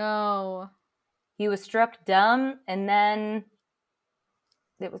stones. No. He was struck dumb, and then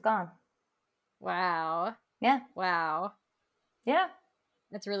it was gone. Wow. Yeah. Wow. Yeah.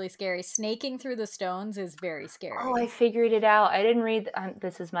 That's really scary. Snaking through the stones is very scary. Oh, I figured it out. I didn't read...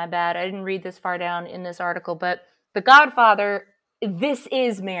 this is my bad. I didn't read this far down in this article, but the Godfather, this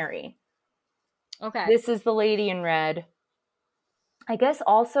is Mary. Okay. This is the Lady in Red. I guess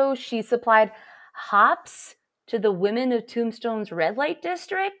also she supplied hops to the women of Tombstone's red light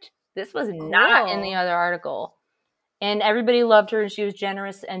district. This was not in the other article. And everybody loved her, and she was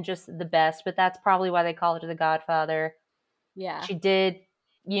generous and just the best. But that's probably why they call her the Godfather. Yeah. She did,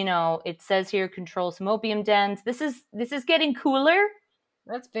 it says here, control some opium dens. This is getting cooler.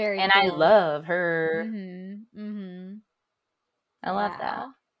 That's very cool. I love her. I love that.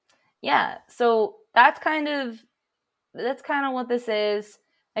 Yeah. So that's kind of what this is.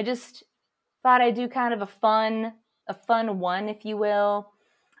 I just thought I'd do kind of a fun one, if you will.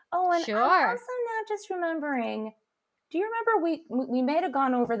 Oh, and I'm also now just remembering. Do you remember we may have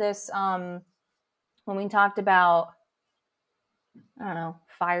gone over this when we talked about, I don't know,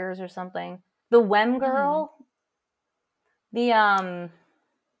 fires or something. The Wem girl, the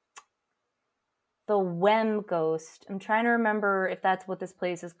Wem ghost. I'm trying to remember if that's what this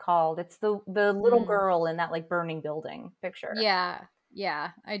place is called. It's the little girl in that like burning building picture.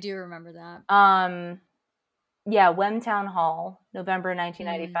 Yeah, I do remember that. Yeah, Wem Town Hall, November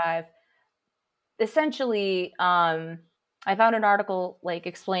 1995. Essentially, I found an article like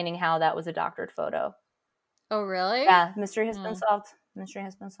explaining how that was a doctored photo. Oh, really? Yeah, mystery has been solved.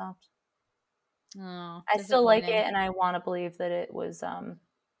 Oh, I still like it, and I want to believe that it was a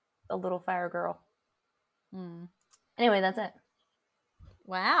little fire girl. Anyway, that's it.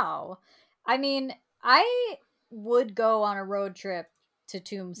 Wow. I mean, I would go on a road trip to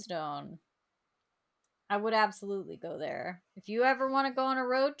Tombstone. I would absolutely go there. If you ever want to go on a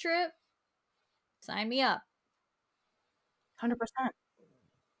road trip, sign me up. 100%.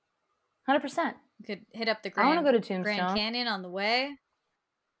 100%. You could hit up the I want to go to Tombstone. Grand Canyon on the way.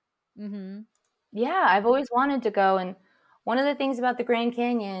 Yeah, I've always wanted to go, and one of the things about the Grand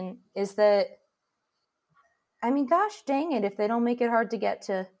Canyon is that, I mean, gosh dang it, if they don't make it hard to get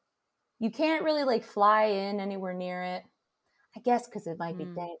to, you can't really like fly in anywhere near it. I guess because it might be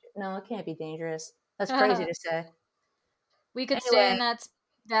dangerous. No, it can't be dangerous. That's crazy to say. We could stay in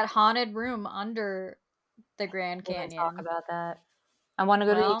that haunted room under the Grand Canyon. Talk about that. I want to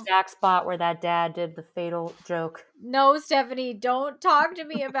go to the exact spot where that dad did the fatal joke. No, Stephanie, don't talk to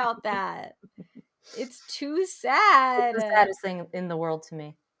me about that. It's too sad. It's the saddest thing in the world to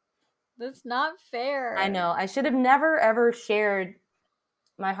me. That's not fair. I know. I should have never, ever shared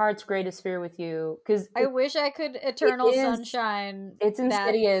my heart's greatest fear with you, because I wish I could eternal sunshine. It's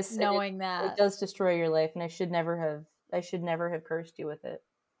insidious. Knowing that it does destroy your life, and I should never have cursed you with it.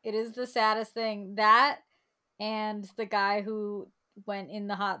 It is the saddest thing. That and the guy who went in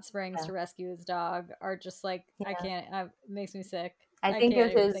the hot springs to rescue his dog are just like, I can't. It makes me sick. I think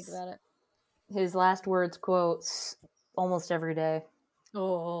of think about it. His last words, quotes, almost every day.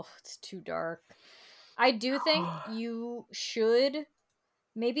 Oh, it's too dark. I do think you should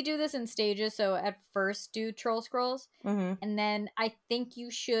maybe do this in stages. So at first do Troll Scrolls, and then I think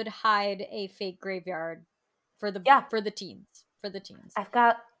you should hide a fake graveyard for the teens. For the teens. I've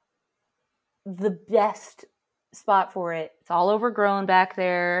got the best spot for it. It's all overgrown back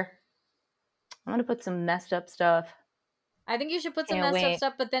there. I'm gonna put some messed up stuff. I think you should put some messed up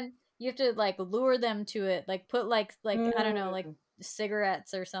stuff, but then you have to like lure them to it. Like put like I don't know, like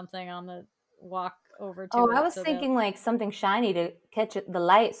cigarettes or something on the walk over to it. Oh, I was thinking like something shiny to catch the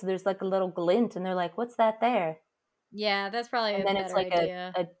light, so there's like a little glint, and they're like, "What's that there?" Yeah, that's probably a better idea. And then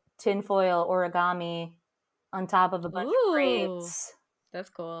it's like a tinfoil origami on top of a bunch of braids. That's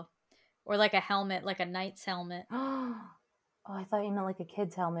cool. Or like a helmet, like a knight's helmet. Oh, I thought you meant like a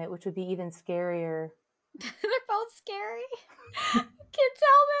kid's helmet, which would be even scarier. They're both scary. Kid's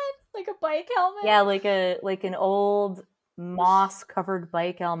helmet, like a bike helmet. Yeah, like an old moss-covered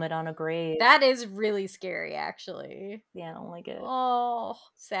bike helmet on a grave. That is really scary, actually. Yeah, I don't like it. Oh,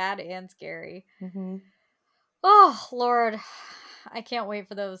 sad and scary. Oh, Lord. I can't wait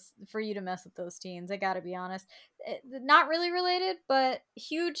for you to mess with those teens. I gotta be honest. Not really related, but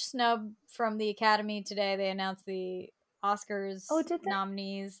huge snub from the Academy today. They announced the Oscars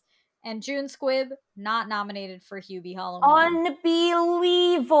nominees. And June Squibb not nominated for Hubie Halloween.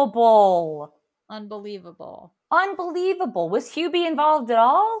 Unbelievable. Unbelievable. Was Hubie involved at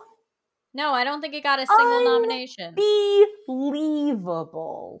all? No, I don't think it got a single nomination.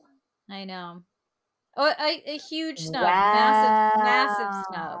 Unbelievable. I know. Oh, a huge snub. Wow. Massive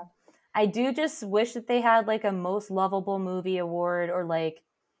snub. I do just wish that they had like a most lovable movie award or like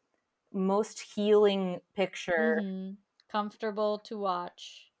most healing picture. Comfortable to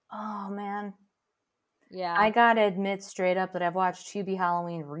watch. Oh, man. Yeah. I gotta admit straight up that I've watched Hubie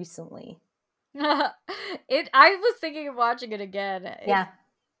Halloween recently. I was thinking of watching it again. Yeah.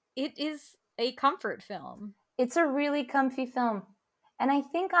 It is a comfort film. It's a really comfy film. And I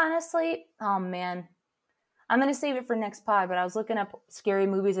think, honestly, oh, man. I'm going to save it for next pod, but I was looking up scary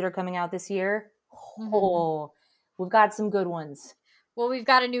movies that are coming out this year. Oh, we've got some good ones. Well, we've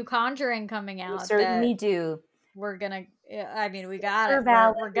got a new Conjuring coming out. We certainly do. We're going to, I mean, we got it.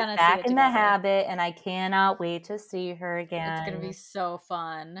 We're going to see it back in the habit, and I cannot wait to see her again. It's going to be so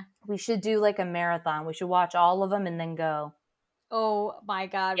fun. We should do like a marathon. We should watch all of them and then go. Oh my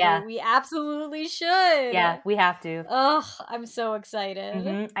God. Yeah. We absolutely should. Yeah, we have to. Ugh, I'm so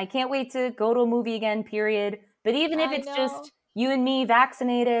excited. I can't wait to go to a movie again, period. But even if it's just you and me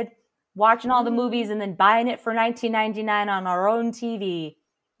vaccinated, watching all the movies and then buying it for $19.99 on our own TV.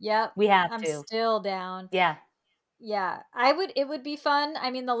 Yep. We have to. I'm still down. Yeah. Yeah. It would be fun.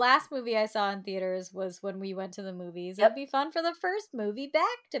 I mean, the last movie I saw in theaters was when we went to the movies. Yep. It'd be fun for the first movie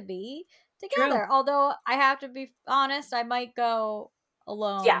back to be together. True. Although I have to be honest, I might go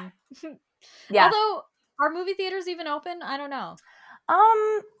alone. Yeah. Yeah. Although, are movie theaters even open? I don't know.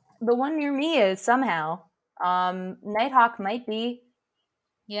 The one near me is somehow. Nighthawk might be.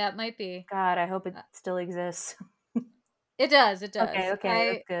 Yeah, it might be. God, I hope it still exists. It does. It does.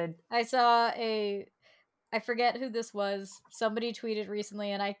 Okay, that's good. I saw I forget who this was. Somebody tweeted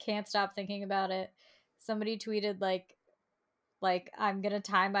recently, and I can't stop thinking about it. Somebody tweeted like I'm gonna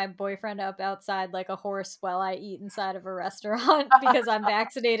tie my boyfriend up outside like a horse while I eat inside of a restaurant because I'm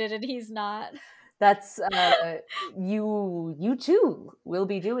vaccinated and he's not. That's you too will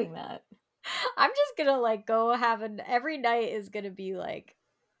be doing that. I'm just gonna like go every night is gonna be like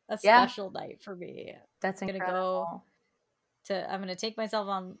a special night for me. That's incredible. I'm gonna take myself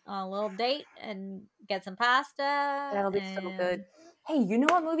on a little date and get some pasta. That'll be so good. Hey, you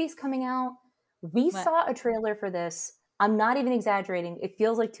know what movie's coming out? We saw a trailer for this. I'm not even exaggerating. It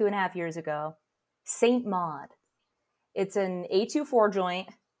feels like 2.5 years ago. Saint Maud. It's an A24 joint.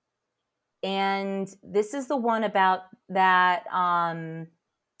 And this is the one about that a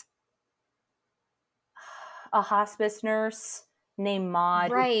hospice nurse named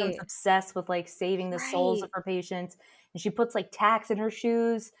Maud who becomes obsessed with like saving the souls of her patients. And she puts like tacks in her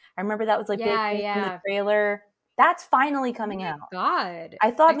shoes. I remember that was like big in the trailer. That's finally coming out. God. I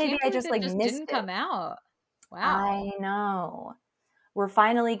thought maybe I just like missed didn't come out. Wow. I know. We're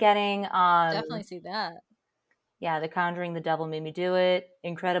finally getting definitely see that. Yeah, The Conjuring, The Devil Made Me Do It.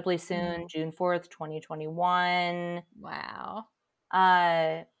 Incredibly soon, June 4th, 2021. Wow.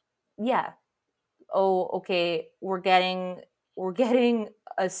 Yeah. Oh, okay. We're getting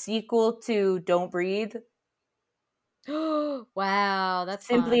a sequel to Don't Breathe. Wow, that's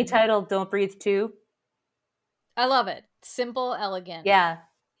simply titled Don't Breathe 2. I love it. Simple, elegant. Yeah.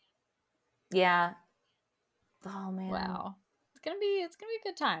 Yeah. Oh man. Wow. gonna be a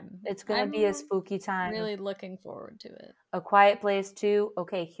good time. It's gonna be a spooky time. Really looking forward to it. A Quiet Place 2.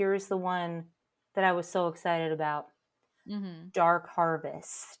 Okay, here's the one that I was so excited about. Dark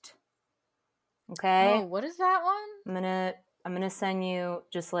Harvest. Okay. Oh, what is that one? I'm gonna send you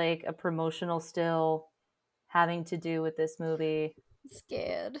just like a promotional still having to do with this movie. I'm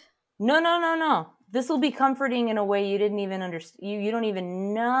scared. No. This will be comforting in a way you didn't even understand. You don't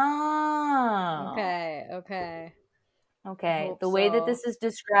even know. Okay. The way that this is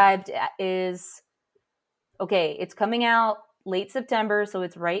described is, okay, it's coming out late September, so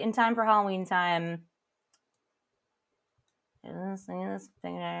it's right in time for Halloween time.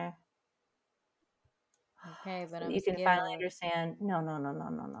 Okay, but you can finally understand. No.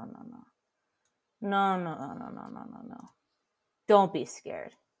 Don't be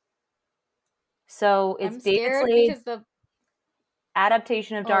scared. So it's David Slade's because the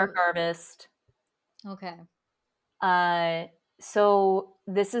adaptation of Dark Harvest. Okay. So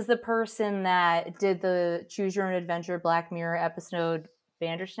this is the person that did the Choose Your Own Adventure Black Mirror episode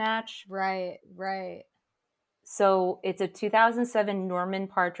Bandersnatch. Right. So it's a 2007 Norman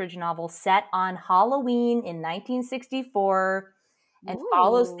Partridge novel set on Halloween in 1964 and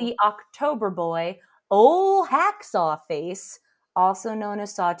follows the October Boy, Ol' Hacksaw Face, also known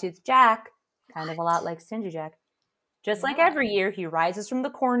as Sawtooth Jack, kind of a lot like Stingy Jack. Just like every year, he rises from the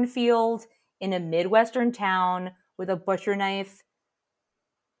cornfield in a Midwestern town with a butcher knife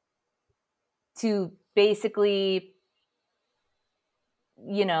to basically,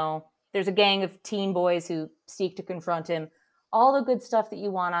 there's a gang of teen boys who seek to confront him. All the good stuff that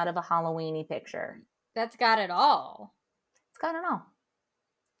you want out of a Halloween-y picture. That's got it all. It's got it all.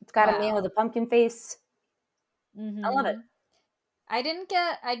 It's got a man with a pumpkin face. I love it. I didn't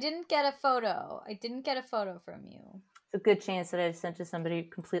get a photo. I didn't get a photo from you. It's a good chance that I've sent to somebody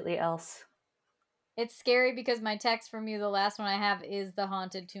completely else. It's scary because my text from you, the last one I have, is the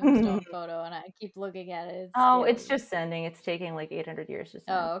haunted tombstone photo, and I keep looking at it. It's just sending. It's taking like 800 years to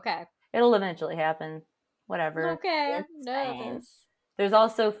send. Oh, okay. It'll eventually happen. Whatever. Okay. This. There's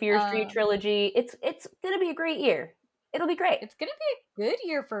also Fear Street Trilogy. It's gonna be a great year. It'll be great. It's gonna be a good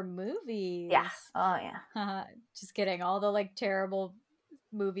year for movies. Yeah. Oh yeah. Just kidding. All the like terrible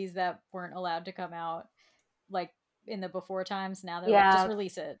movies that weren't allowed to come out like in the before times. Now they're like, just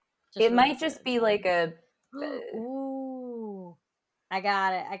release it. It might just be like a. Ooh. I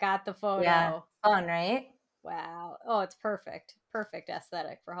got it. I got the photo. Yeah. Fun, right? Wow. Oh, it's perfect. Perfect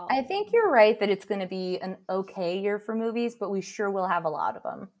aesthetic for Halloween. I think you're right that it's going to be an okay year for movies, but we sure will have a lot of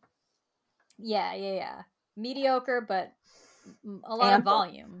them. Yeah. Mediocre, but a lot of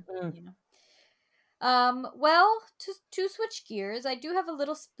volume. Well, to switch gears, I do have a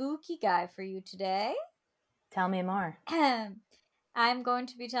little spooky guy for you today. Tell me more. I'm going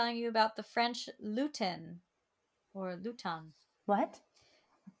to be telling you about the French lutin, or lutin. What?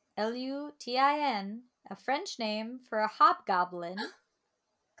 Lutin, a French name for a hobgoblin,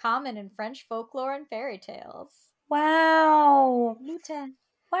 common in French folklore and fairy tales. Wow. Lutin.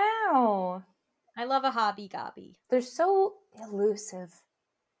 Wow. I love a hobby-gobby. They're so elusive.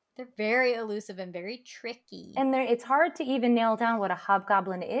 They're very elusive and very tricky. And it's hard to even nail down what a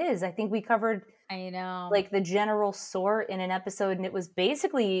hobgoblin is. I think we covered, like the general sort in an episode, and it was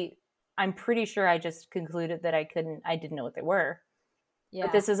basically, I'm pretty sure I just concluded that I didn't know what they were. Yeah.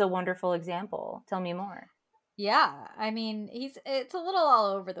 But this is a wonderful example. Tell me more. Yeah. I mean, it's a little all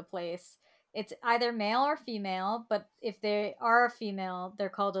over the place. It's either male or female, but if they are a female, they're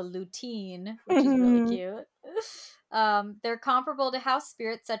called a lutine, which is really cute. They're comparable to house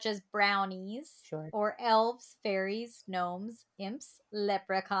spirits such as brownies, or elves, fairies, gnomes, imps,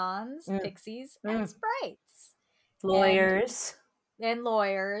 leprechauns, pixies, and sprites. Lawyers. And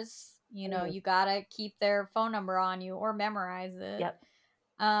lawyers. You gotta keep their phone number on you or memorize it. Yep.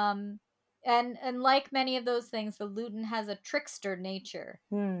 And like many of those things, the lutin has a trickster nature.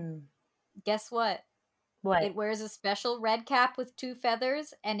 Guess what? What? It wears a special red cap with 2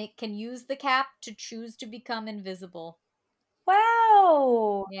 feathers, and it can use the cap to choose to become invisible.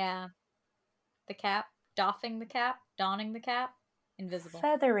 Wow! Yeah. The cap, donning the cap, invisible.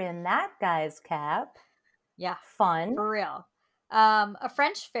 Feather in that guy's cap. Yeah. Fun. For real. A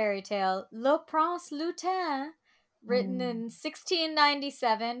French fairy tale, Le Prince Lutin, written in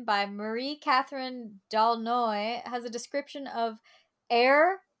 1697 by Marie Catherine d'Aulnoy, has a description of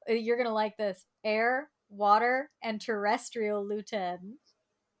air, you're going to like this, air, water, and terrestrial lutin.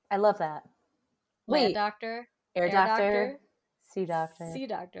 I love that. Land doctor. Air doctor. Sea doctor. Sea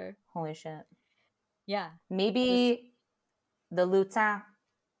doctor. Holy shit. Yeah. Maybe the lutins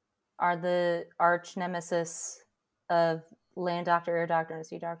are the arch nemesis of land doctor, air doctor, and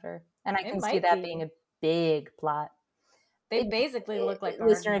sea doctor. And I can see that being a big plot. They basically look like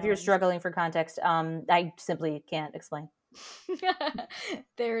garden listener, if you're gnomes. struggling for context, I simply can't explain.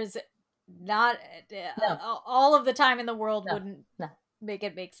 There's not all of the time in the world wouldn't make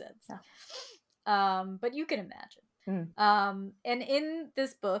it make sense. But you can imagine. And in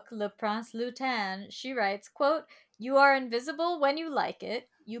this book, Le Prince Lutin, she writes, quote, "You are invisible when you like it.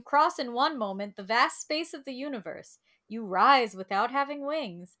 You cross in one moment the vast space of the universe. You rise without having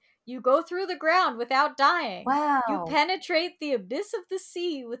wings. You go through the ground without dying. Wow. You penetrate the abyss of the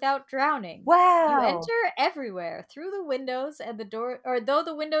sea without drowning. Wow. You enter everywhere through the windows and the door, or though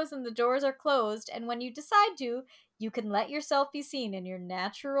the windows and the doors are closed, and when you decide to, you can let yourself be seen in your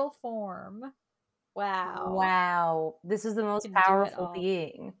natural form." Wow. Wow. This is the most powerful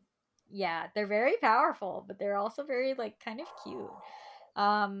being. Yeah, they're very powerful, but they're also very, like, kind of cute.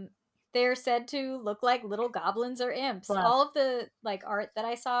 They're said to look like little goblins or imps. Wow. All of the, like, art that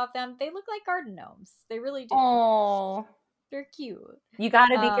I saw of them, they look like garden gnomes. They really do. Oh. They're cute. You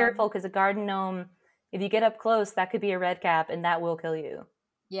gotta be careful, because a garden gnome, if you get up close, that could be a red cap, and that will kill you.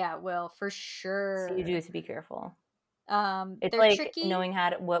 Yeah, it will, for sure. So you do have to be careful. It's they're like tricky. knowing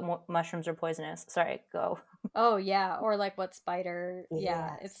what mushrooms are poisonous. Sorry, go. Oh yeah, or like what spider. Yes.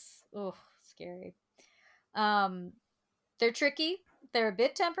 Yeah, it's scary. They're tricky. They're a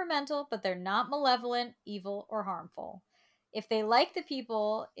bit temperamental, but they're not malevolent, evil, or harmful. If they like the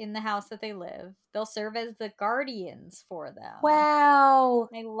people in the house that they live, they'll serve as the guardians for them. Wow.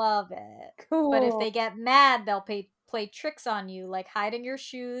 I love it. Cool. But if they get mad, they'll play tricks on you, like hiding your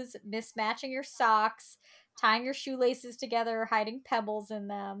shoes, mismatching your socks, tying your shoelaces together, hiding pebbles in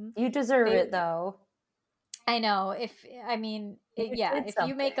them. You deserve it, though. I know. If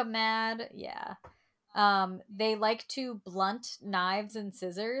you make them mad, yeah. They like to blunt knives and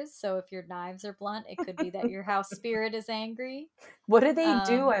scissors, so if your knives are blunt, it could be that your house spirit is angry. What do they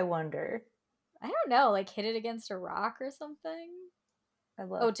do, I wonder? I don't know, like hit it against a rock or something. I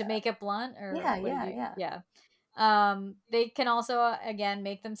love to make it blunt? Or yeah. They can also, again,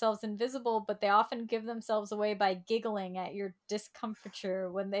 make themselves invisible, but they often give themselves away by giggling at your discomfiture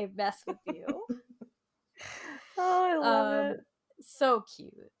when they mess with you. Oh, I love it. So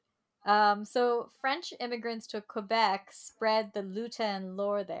cute. So French immigrants to Quebec spread the Lutin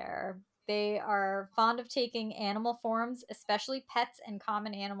lore there. They are fond of taking animal forms, especially pets and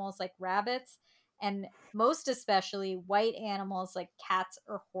common animals like rabbits, and most especially white animals like cats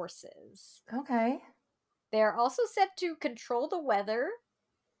or horses. Okay. They're also said to control the weather.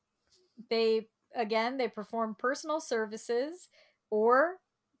 They perform personal services, or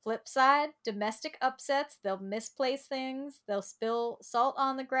flip side, domestic upsets. They'll misplace things. They'll spill salt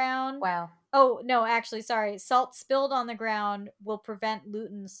on the ground. Wow. Oh, no, actually, sorry. Salt spilled on the ground will prevent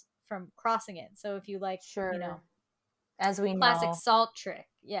Lutins from crossing it. So if you as we classic salt trick.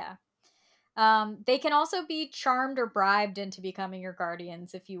 Yeah. They can also be charmed or bribed into becoming your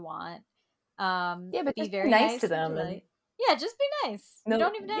guardians if you want. But be just very be nice to them. Yeah, just be nice. You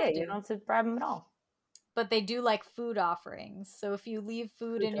don't even have to. You don't have to bribe them at all. But they do like food offerings. So if you leave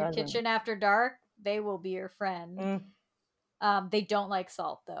food in your kitchen after dark, they will be your friend. They don't like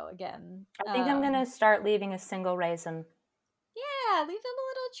salt, though, again. I think I'm going to start leaving a single raisin. Yeah, leave them a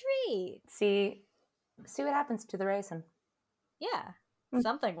little treat. See what happens to the raisin. Yeah,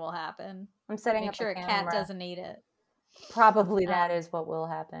 something will happen. I'm setting Make up sure a cat doesn't eat it. Probably that is what will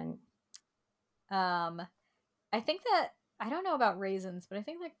happen. I think that, I don't know about raisins, but I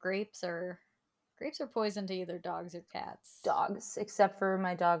think that grapes are poison to either dogs or cats. Dogs, except for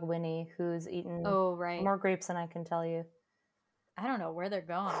my dog Winnie, who's eaten more grapes than I can tell you. I don't know where they're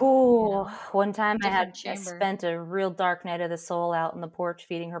going. Cool. One time I spent a real dark night of the soul out on the porch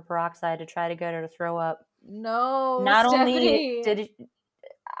feeding her peroxide to try to get her to throw up. No, not Stephanie. Only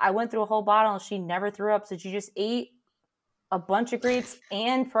I went through a whole bottle and she never threw up, so she just ate a bunch of grapes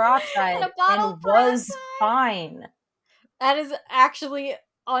and peroxide and was fine. That is actually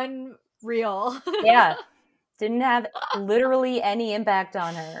unreal. Yeah. Didn't have literally any impact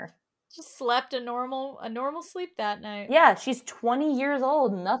on her. Just slept a normal sleep that night. Yeah, she's 20 years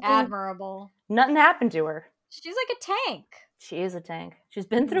old. Nothing admirable. Nothing happened to her. She's like a tank. She is a tank. She's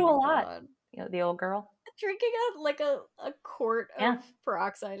been through a lot. God. You know, the old girl. Drinking a quart of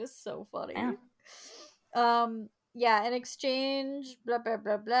peroxide is so funny. Yeah. In exchange, blah, blah,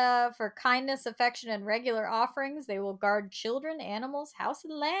 blah, blah, for kindness, affection, and regular offerings, they will guard children, animals, house,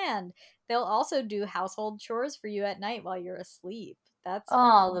 and land. They'll also do household chores for you at night while you're asleep. That's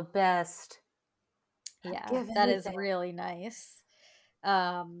the best. Yeah, that is really nice.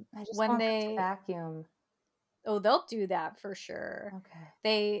 I just want them to vacuum. Oh, they'll do that for sure.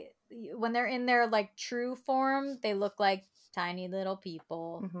 Okay. When they're in their like true form, they look like tiny little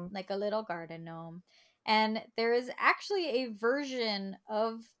people, like a little garden gnome. And there is actually a version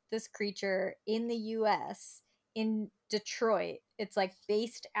of this creature in the US, in Detroit. It's like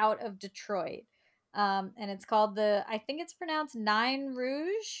based out of Detroit. And it's called I think it's pronounced Nain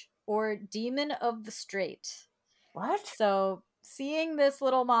Rouge or Demon of the Strait. What? So seeing this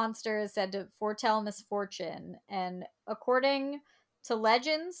little monster is said to foretell misfortune. And according to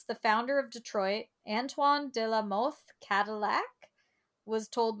legends, the founder of Detroit, Antoine de la Mothe Cadillac, was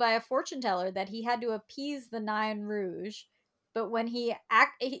told by a fortune teller that he had to appease the Nain Rouge. But when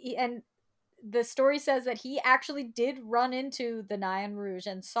and the story says that he actually did run into the Nain Rouge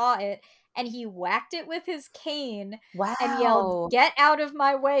and saw it, and he whacked it with his cane and yelled, "Get out of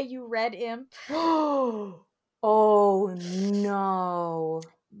my way, you red imp." Oh no.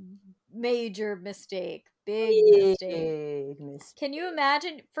 Major mistake. Big mistake. Can you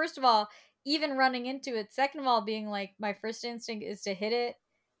imagine, first of all, even running into it, second of all, being like, my first instinct is to hit it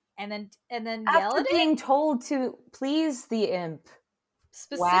and then yell at it? After being told to please the imp.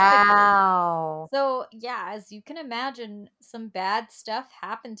 Specifically. Wow. So yeah, as you can imagine, some bad stuff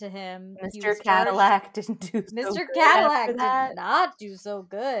happened to him. Mr. Cadillac didn't do so Mr. good. Cadillac did not do so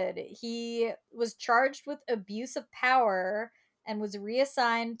good. He was charged with abuse of power and was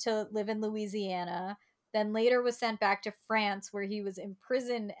reassigned to live in Louisiana. Then later was sent back to France, where he was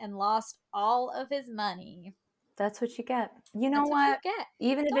imprisoned and lost all of his money. That's what you get. You know what? You get.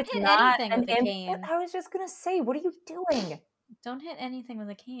 Even Don't if it's hit not anything with a cane. I was just gonna say, what are you doing? Don't hit anything with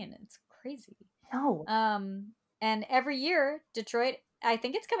a cane. It's crazy. No. And every year, Detroit, I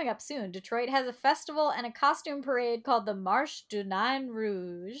think it's coming up soon, Detroit has a festival and a costume parade called the Marche du Nain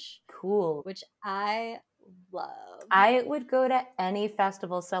Rouge. Cool. Which I love. I would go to any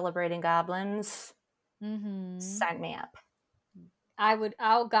festival celebrating goblins. Mm-hmm. Sign me up.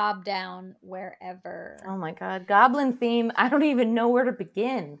 I'll gob down wherever. Oh my god. Goblin theme. I don't even know where to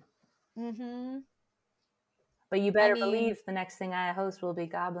begin. Mm-hmm. But you better believe the next thing I host will be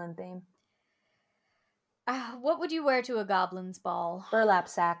goblin theme. What would you wear to a goblin's ball? Burlap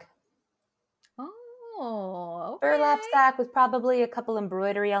sack. Oh, okay. Burlap sack with probably a couple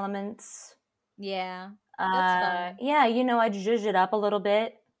embroidery elements. Yeah, that's fun. Yeah, I'd zhuzh it up a little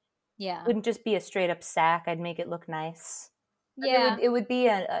bit. Yeah. It wouldn't just be a straight up sack. I'd make it look nice. Yeah. It would be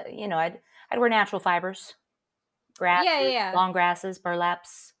I'd wear natural fibers. Grass. Yeah. Long grasses,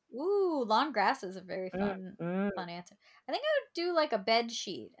 burlaps. Ooh, long grasses are very fun. Fun answer. I think I would do like a bed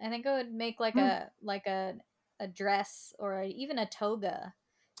sheet. I think I would make like a dress or even a toga.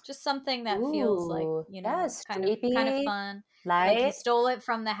 Just something that feels like, kind of fun. Like you stole it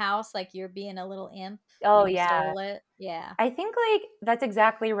from the house, like you're being a little imp. Oh, yeah. Stole it. Yeah. I think that's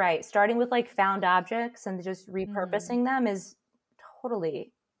exactly right. Starting with found objects and just repurposing them is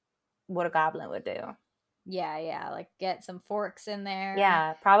totally what a goblin would do. Yeah. Like get some forks in there.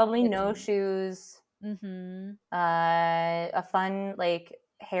 Yeah, probably no shoes. Mm-hmm. A fun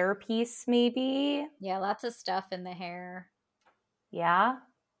hair piece maybe. Yeah, lots of stuff in the hair. Yeah.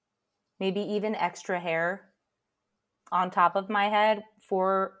 Maybe even extra hair on top of my head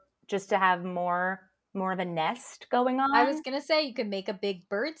for just to have more of a nest going on. I was going to say you could make a big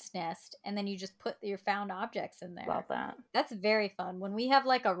bird's nest and then you just put your found objects in there. Love that. That's very fun. When we have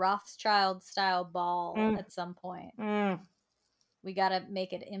a Rothschild style ball at some point, we got to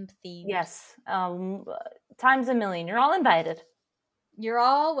make it imp themed. Yes. Times a million. You're all invited. You're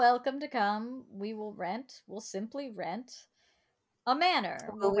all welcome to come. We'll simply rent a manor.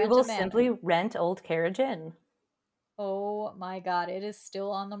 We will simply rent Old Carriage Inn. Oh my god, it is still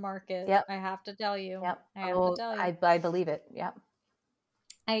on the market. Yep. I have to tell you. Yep. I have to tell you. I believe it. Yep.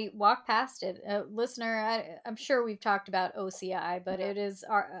 I walked past it. Listener, I'm sure we've talked about OCI, but it is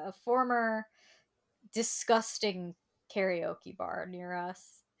a former disgusting karaoke bar near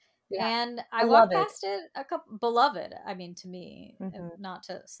us. Yeah, and I walked past it beloved. I mean, to me, not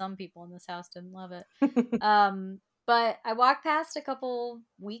to some people in this house didn't love it. But I walked past a couple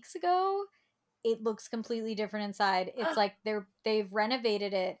weeks ago. It looks completely different inside. It's like they've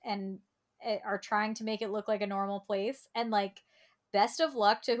renovated it and are trying to make it look like a normal place. And best of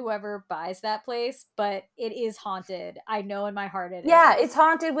luck to whoever buys that place, but it is haunted. I know in my heart it is. Yeah, it's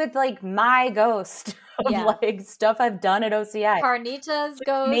haunted with my ghost of stuff I've done at OCI. Carnita's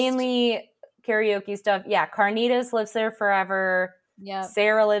ghost. Mainly karaoke stuff. Yeah, Carnitas lives there forever. Yeah.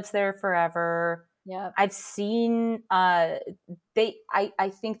 Sarah lives there forever. Yeah. I've seen I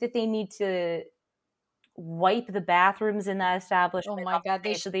think that they need to wipe the bathrooms in that establishment. Oh my god,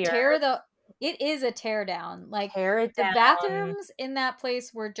 they should tear it is a tear down. Tear it down. The bathrooms in that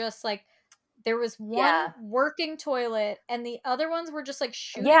place were just there was one working toilet, and the other ones were just like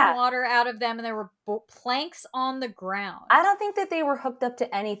shooting water out of them, and there were planks on the ground. I don't think that they were hooked up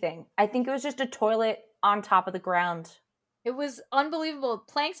to anything. I think it was just a toilet on top of the ground. It was unbelievable.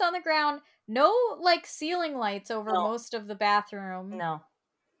 Planks on the ground, no like ceiling lights over most of the bathroom.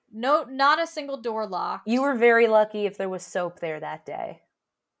 No, not a single door locked. You were very lucky if there was soap there that day.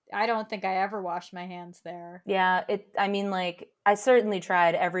 I don't think I ever washed my hands there. Yeah, I mean, like, I certainly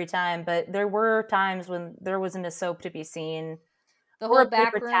tried every time, but there were times when there wasn't a soap to be seen. The whole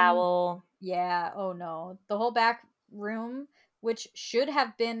back room, towel. Yeah, oh no. The whole back room, which should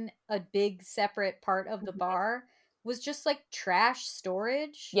have been a big separate part of the bar, was just like trash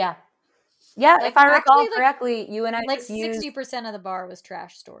storage. Yeah. Yeah, like, if I recall correctly, you and I like 60% of the bar was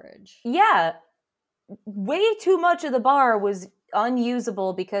trash storage. Yeah. Way too much of the bar was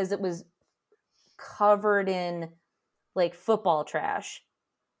unusable because it was covered in like football trash.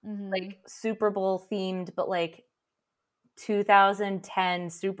 Like Super Bowl themed, but like 2010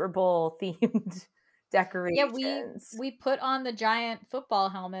 Super Bowl themed decorations. Yeah, we put on the giant football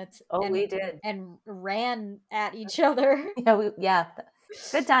helmets. Oh, we did. And ran at each other. Yeah.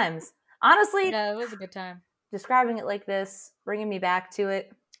 Good times. Honestly, yeah, it was a good time. Describing it like this, bringing me back to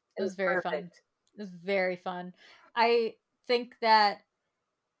it. It was very fun. It was very fun. I think that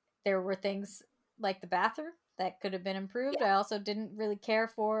there were things like the bathroom that could have been improved. Yeah. I also didn't really care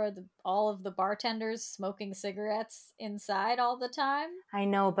for all of the bartenders smoking cigarettes inside all the time. I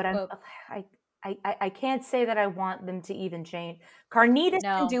know, but I can't say that I want them to even change. Carnitas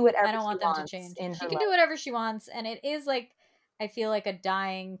can do whatever I don't want them to change. She can do whatever she wants, and it is like, I feel like a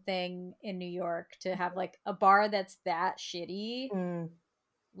dying thing in New York to have like a bar that's that shitty,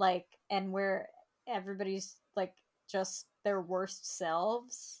 like, and where everybody's like just their worst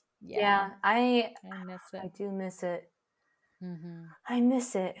selves. Yeah, I miss it. I do miss it. I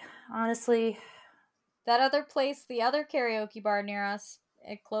miss it, honestly. That other place, the other karaoke bar near us,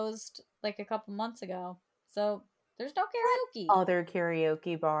 it closed like a couple months ago. So there's no karaoke. What other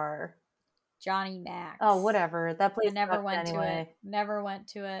karaoke bar? Johnny Max. Oh, whatever. That place I never went to it. Never went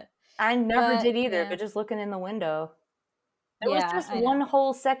to it. I never did either, but just looking in the window. There was just one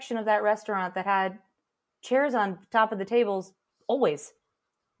whole section of that restaurant that had chairs on top of the tables always.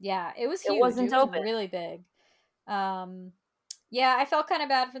 Yeah, it was huge. It wasn't open. Really big. Yeah, I felt kind of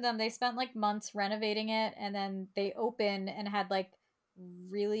bad for them. They spent like months renovating it, and then they opened and had like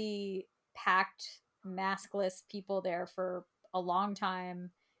really packed maskless people there for a long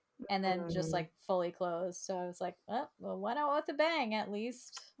time, and then just like fully closed. So I was like, oh, well, went out with a bang at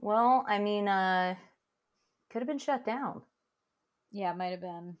least. Well, I mean, could have been shut down. Yeah, it might have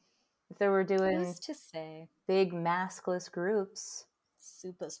been. If they were doing who's to say big maskless groups.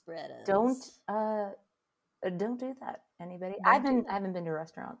 Super spreaders. Don't do that, anybody. I haven't been to a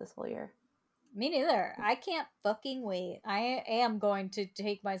restaurant this whole year. Me neither. I can't fucking wait. I am going to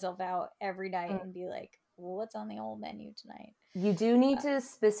take myself out every night and be like, well, what's on the old menu tonight? You do need to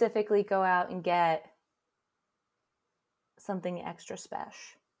specifically go out and get something extra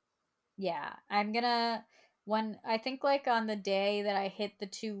special. Yeah, I'm gonna, I think like on the day that I hit the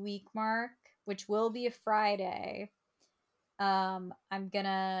 2-week mark, which will be a Friday, I'm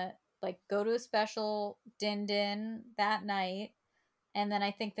gonna like go to a special din that night, and then I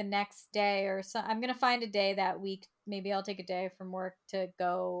think the next day or so I'm gonna find a day that week. Maybe I'll take a day from work to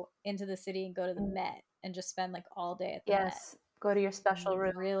go into the city and go to the Met and just spend like all day at the Met. Go to your special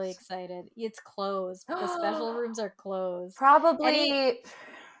room. Really excited. It's closed. The special rooms are closed. Probably.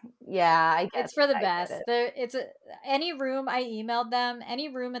 Yeah, I guess it's for the best. Any room I emailed them, any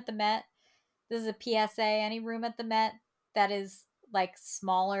room at the Met. This is a PSA. Any room at the Met that is like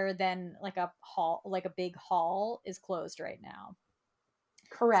smaller than like a hall, like a big hall, is closed right now.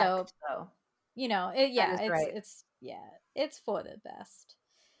 Correct. So, it's for the best.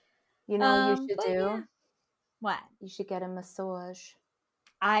 You know, you should do. Yeah. What? You should get a massage.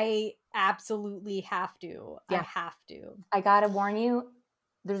 I absolutely have to. Yeah. I have to. I gotta warn you,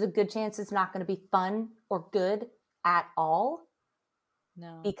 there's a good chance it's not going to be fun or good at all.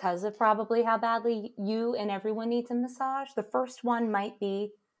 No. Because of probably how badly you and everyone needs a massage. The first one might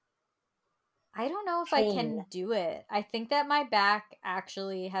be I don't know if I can do it. I think that my back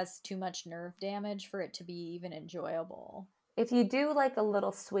actually has too much nerve damage for it to be even enjoyable. If you do like a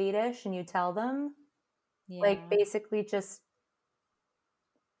little Swedish and you tell them, like basically just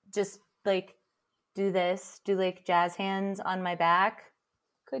like do this, do like jazz hands on my back,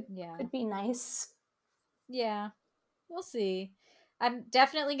 could be nice. Yeah, we'll see. I'm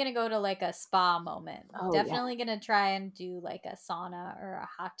definitely going to go to like a spa moment. Definitely going to try and do like a sauna or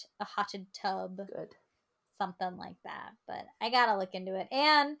a hotted tub. Good. Something like that. But I got to look into it.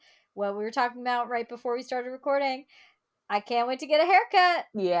 And what we were talking about right before we started recording. I can't wait to get a haircut.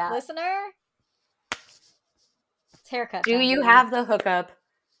 Yeah. Listener, it's haircut Do time, you baby. have the hookup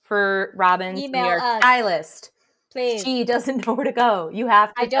for Robin to be our stylist? Please. She doesn't know where to go. You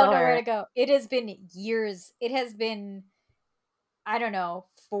have to I don't know where to go. It has been years. It has been, I don't know,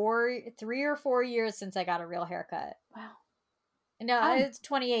 3 or 4 years since I got a real haircut. Wow. No, it's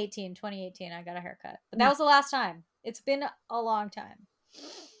 2018. 2018 I got a haircut. But that was the last time. It's been a long time.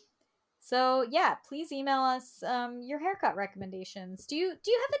 So yeah, please email us your haircut recommendations. Do you have a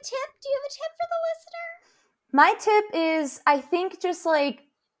tip? Do you have a tip for the listener? My tip is, I think, just like,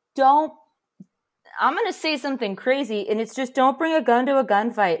 I'm going to say something crazy, and it's just don't bring a gun to a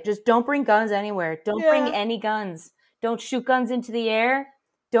gunfight. Just don't bring guns anywhere. Don't bring any guns. Don't shoot guns into the air.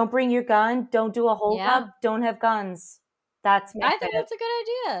 Don't bring your gun. Don't do a hold-up. Don't have guns. That's my tip. I think that's a good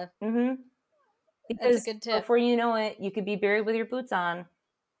idea. Mm-hmm. Because that's a good tip. Before you know it, you could be buried with your boots on.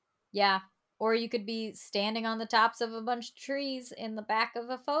 Yeah. Or you could be standing on the tops of a bunch of trees in the back of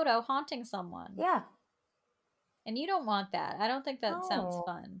a photo haunting someone. Yeah. And you don't want that. I don't think that sounds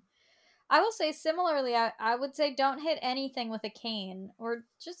fun. I will say similarly, I would say don't hit anything with a cane, or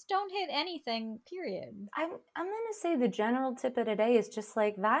just don't hit anything, period. I'm going to say the general tip of today is just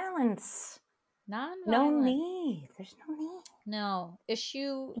like violence. Non-violent. No need. There's no need. No.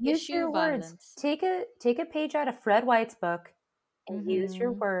 Issue your violence. Words. Take a page out of Fred White's book and use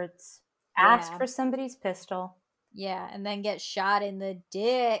your words. Ask for somebody's pistol. Yeah, and then get shot in the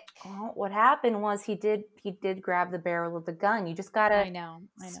dick. Oh, what happened was he did grab the barrel of the gun. You just gotta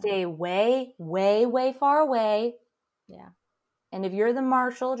stay way, way, way far away. Yeah. And if you're the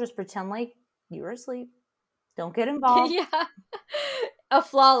marshal, just pretend like you were asleep. Don't get involved. Yeah. A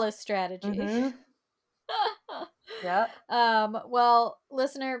flawless strategy. Mm-hmm. Yep. Well,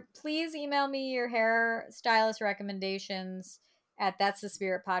 listener, please email me your hairstylist recommendations at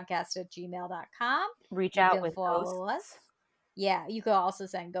that'sthespiritpodcast@gmail.com. Reach out with ghosts. Yeah, you could also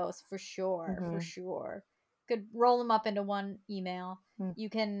send ghosts for sure. For sure. Could roll them up into one email.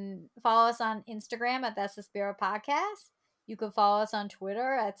 You can follow us on Instagram at That's the Spirit Podcast. You can follow us on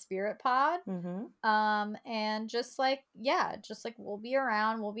Twitter at SpiritPod. And just like we'll be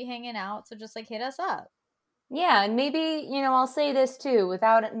around, we'll be hanging out. So just like hit us up. Yeah, and maybe, I'll say this too,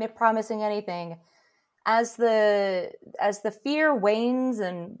 without promising anything. As the fear wanes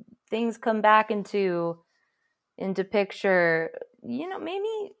and things come back into picture,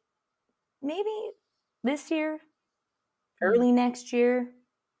 maybe this year, early next year,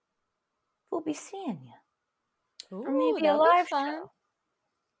 we'll be seeing you. Ooh, or maybe a live show.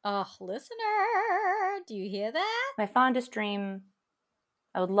 Oh, listener, do you hear that? My fondest dream,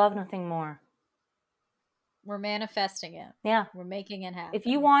 I would love nothing more. We're manifesting it. Yeah. We're making it happen. If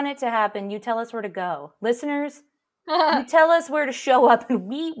you want it to happen, you tell us where to go. Listeners, you tell us where to show up and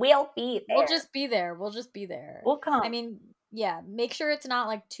we will be there. We'll just be there. We'll come. I mean, yeah, make sure it's not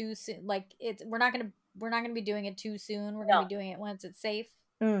like too soon. Like we're not going to be doing it too soon. We're going to be doing it once it's safe.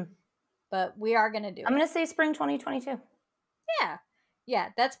 But we are going to do it. I'm going to say spring 2022. Yeah. Yeah,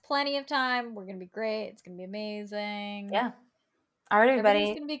 that's plenty of time. We're going to be great. It's going to be amazing. Yeah. All right, everybody.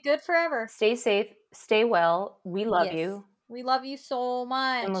 Everything's going to be good forever. Stay safe. Stay well. We love you. We love you so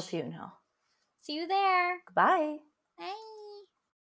much. And we'll see you now. See you there. Goodbye.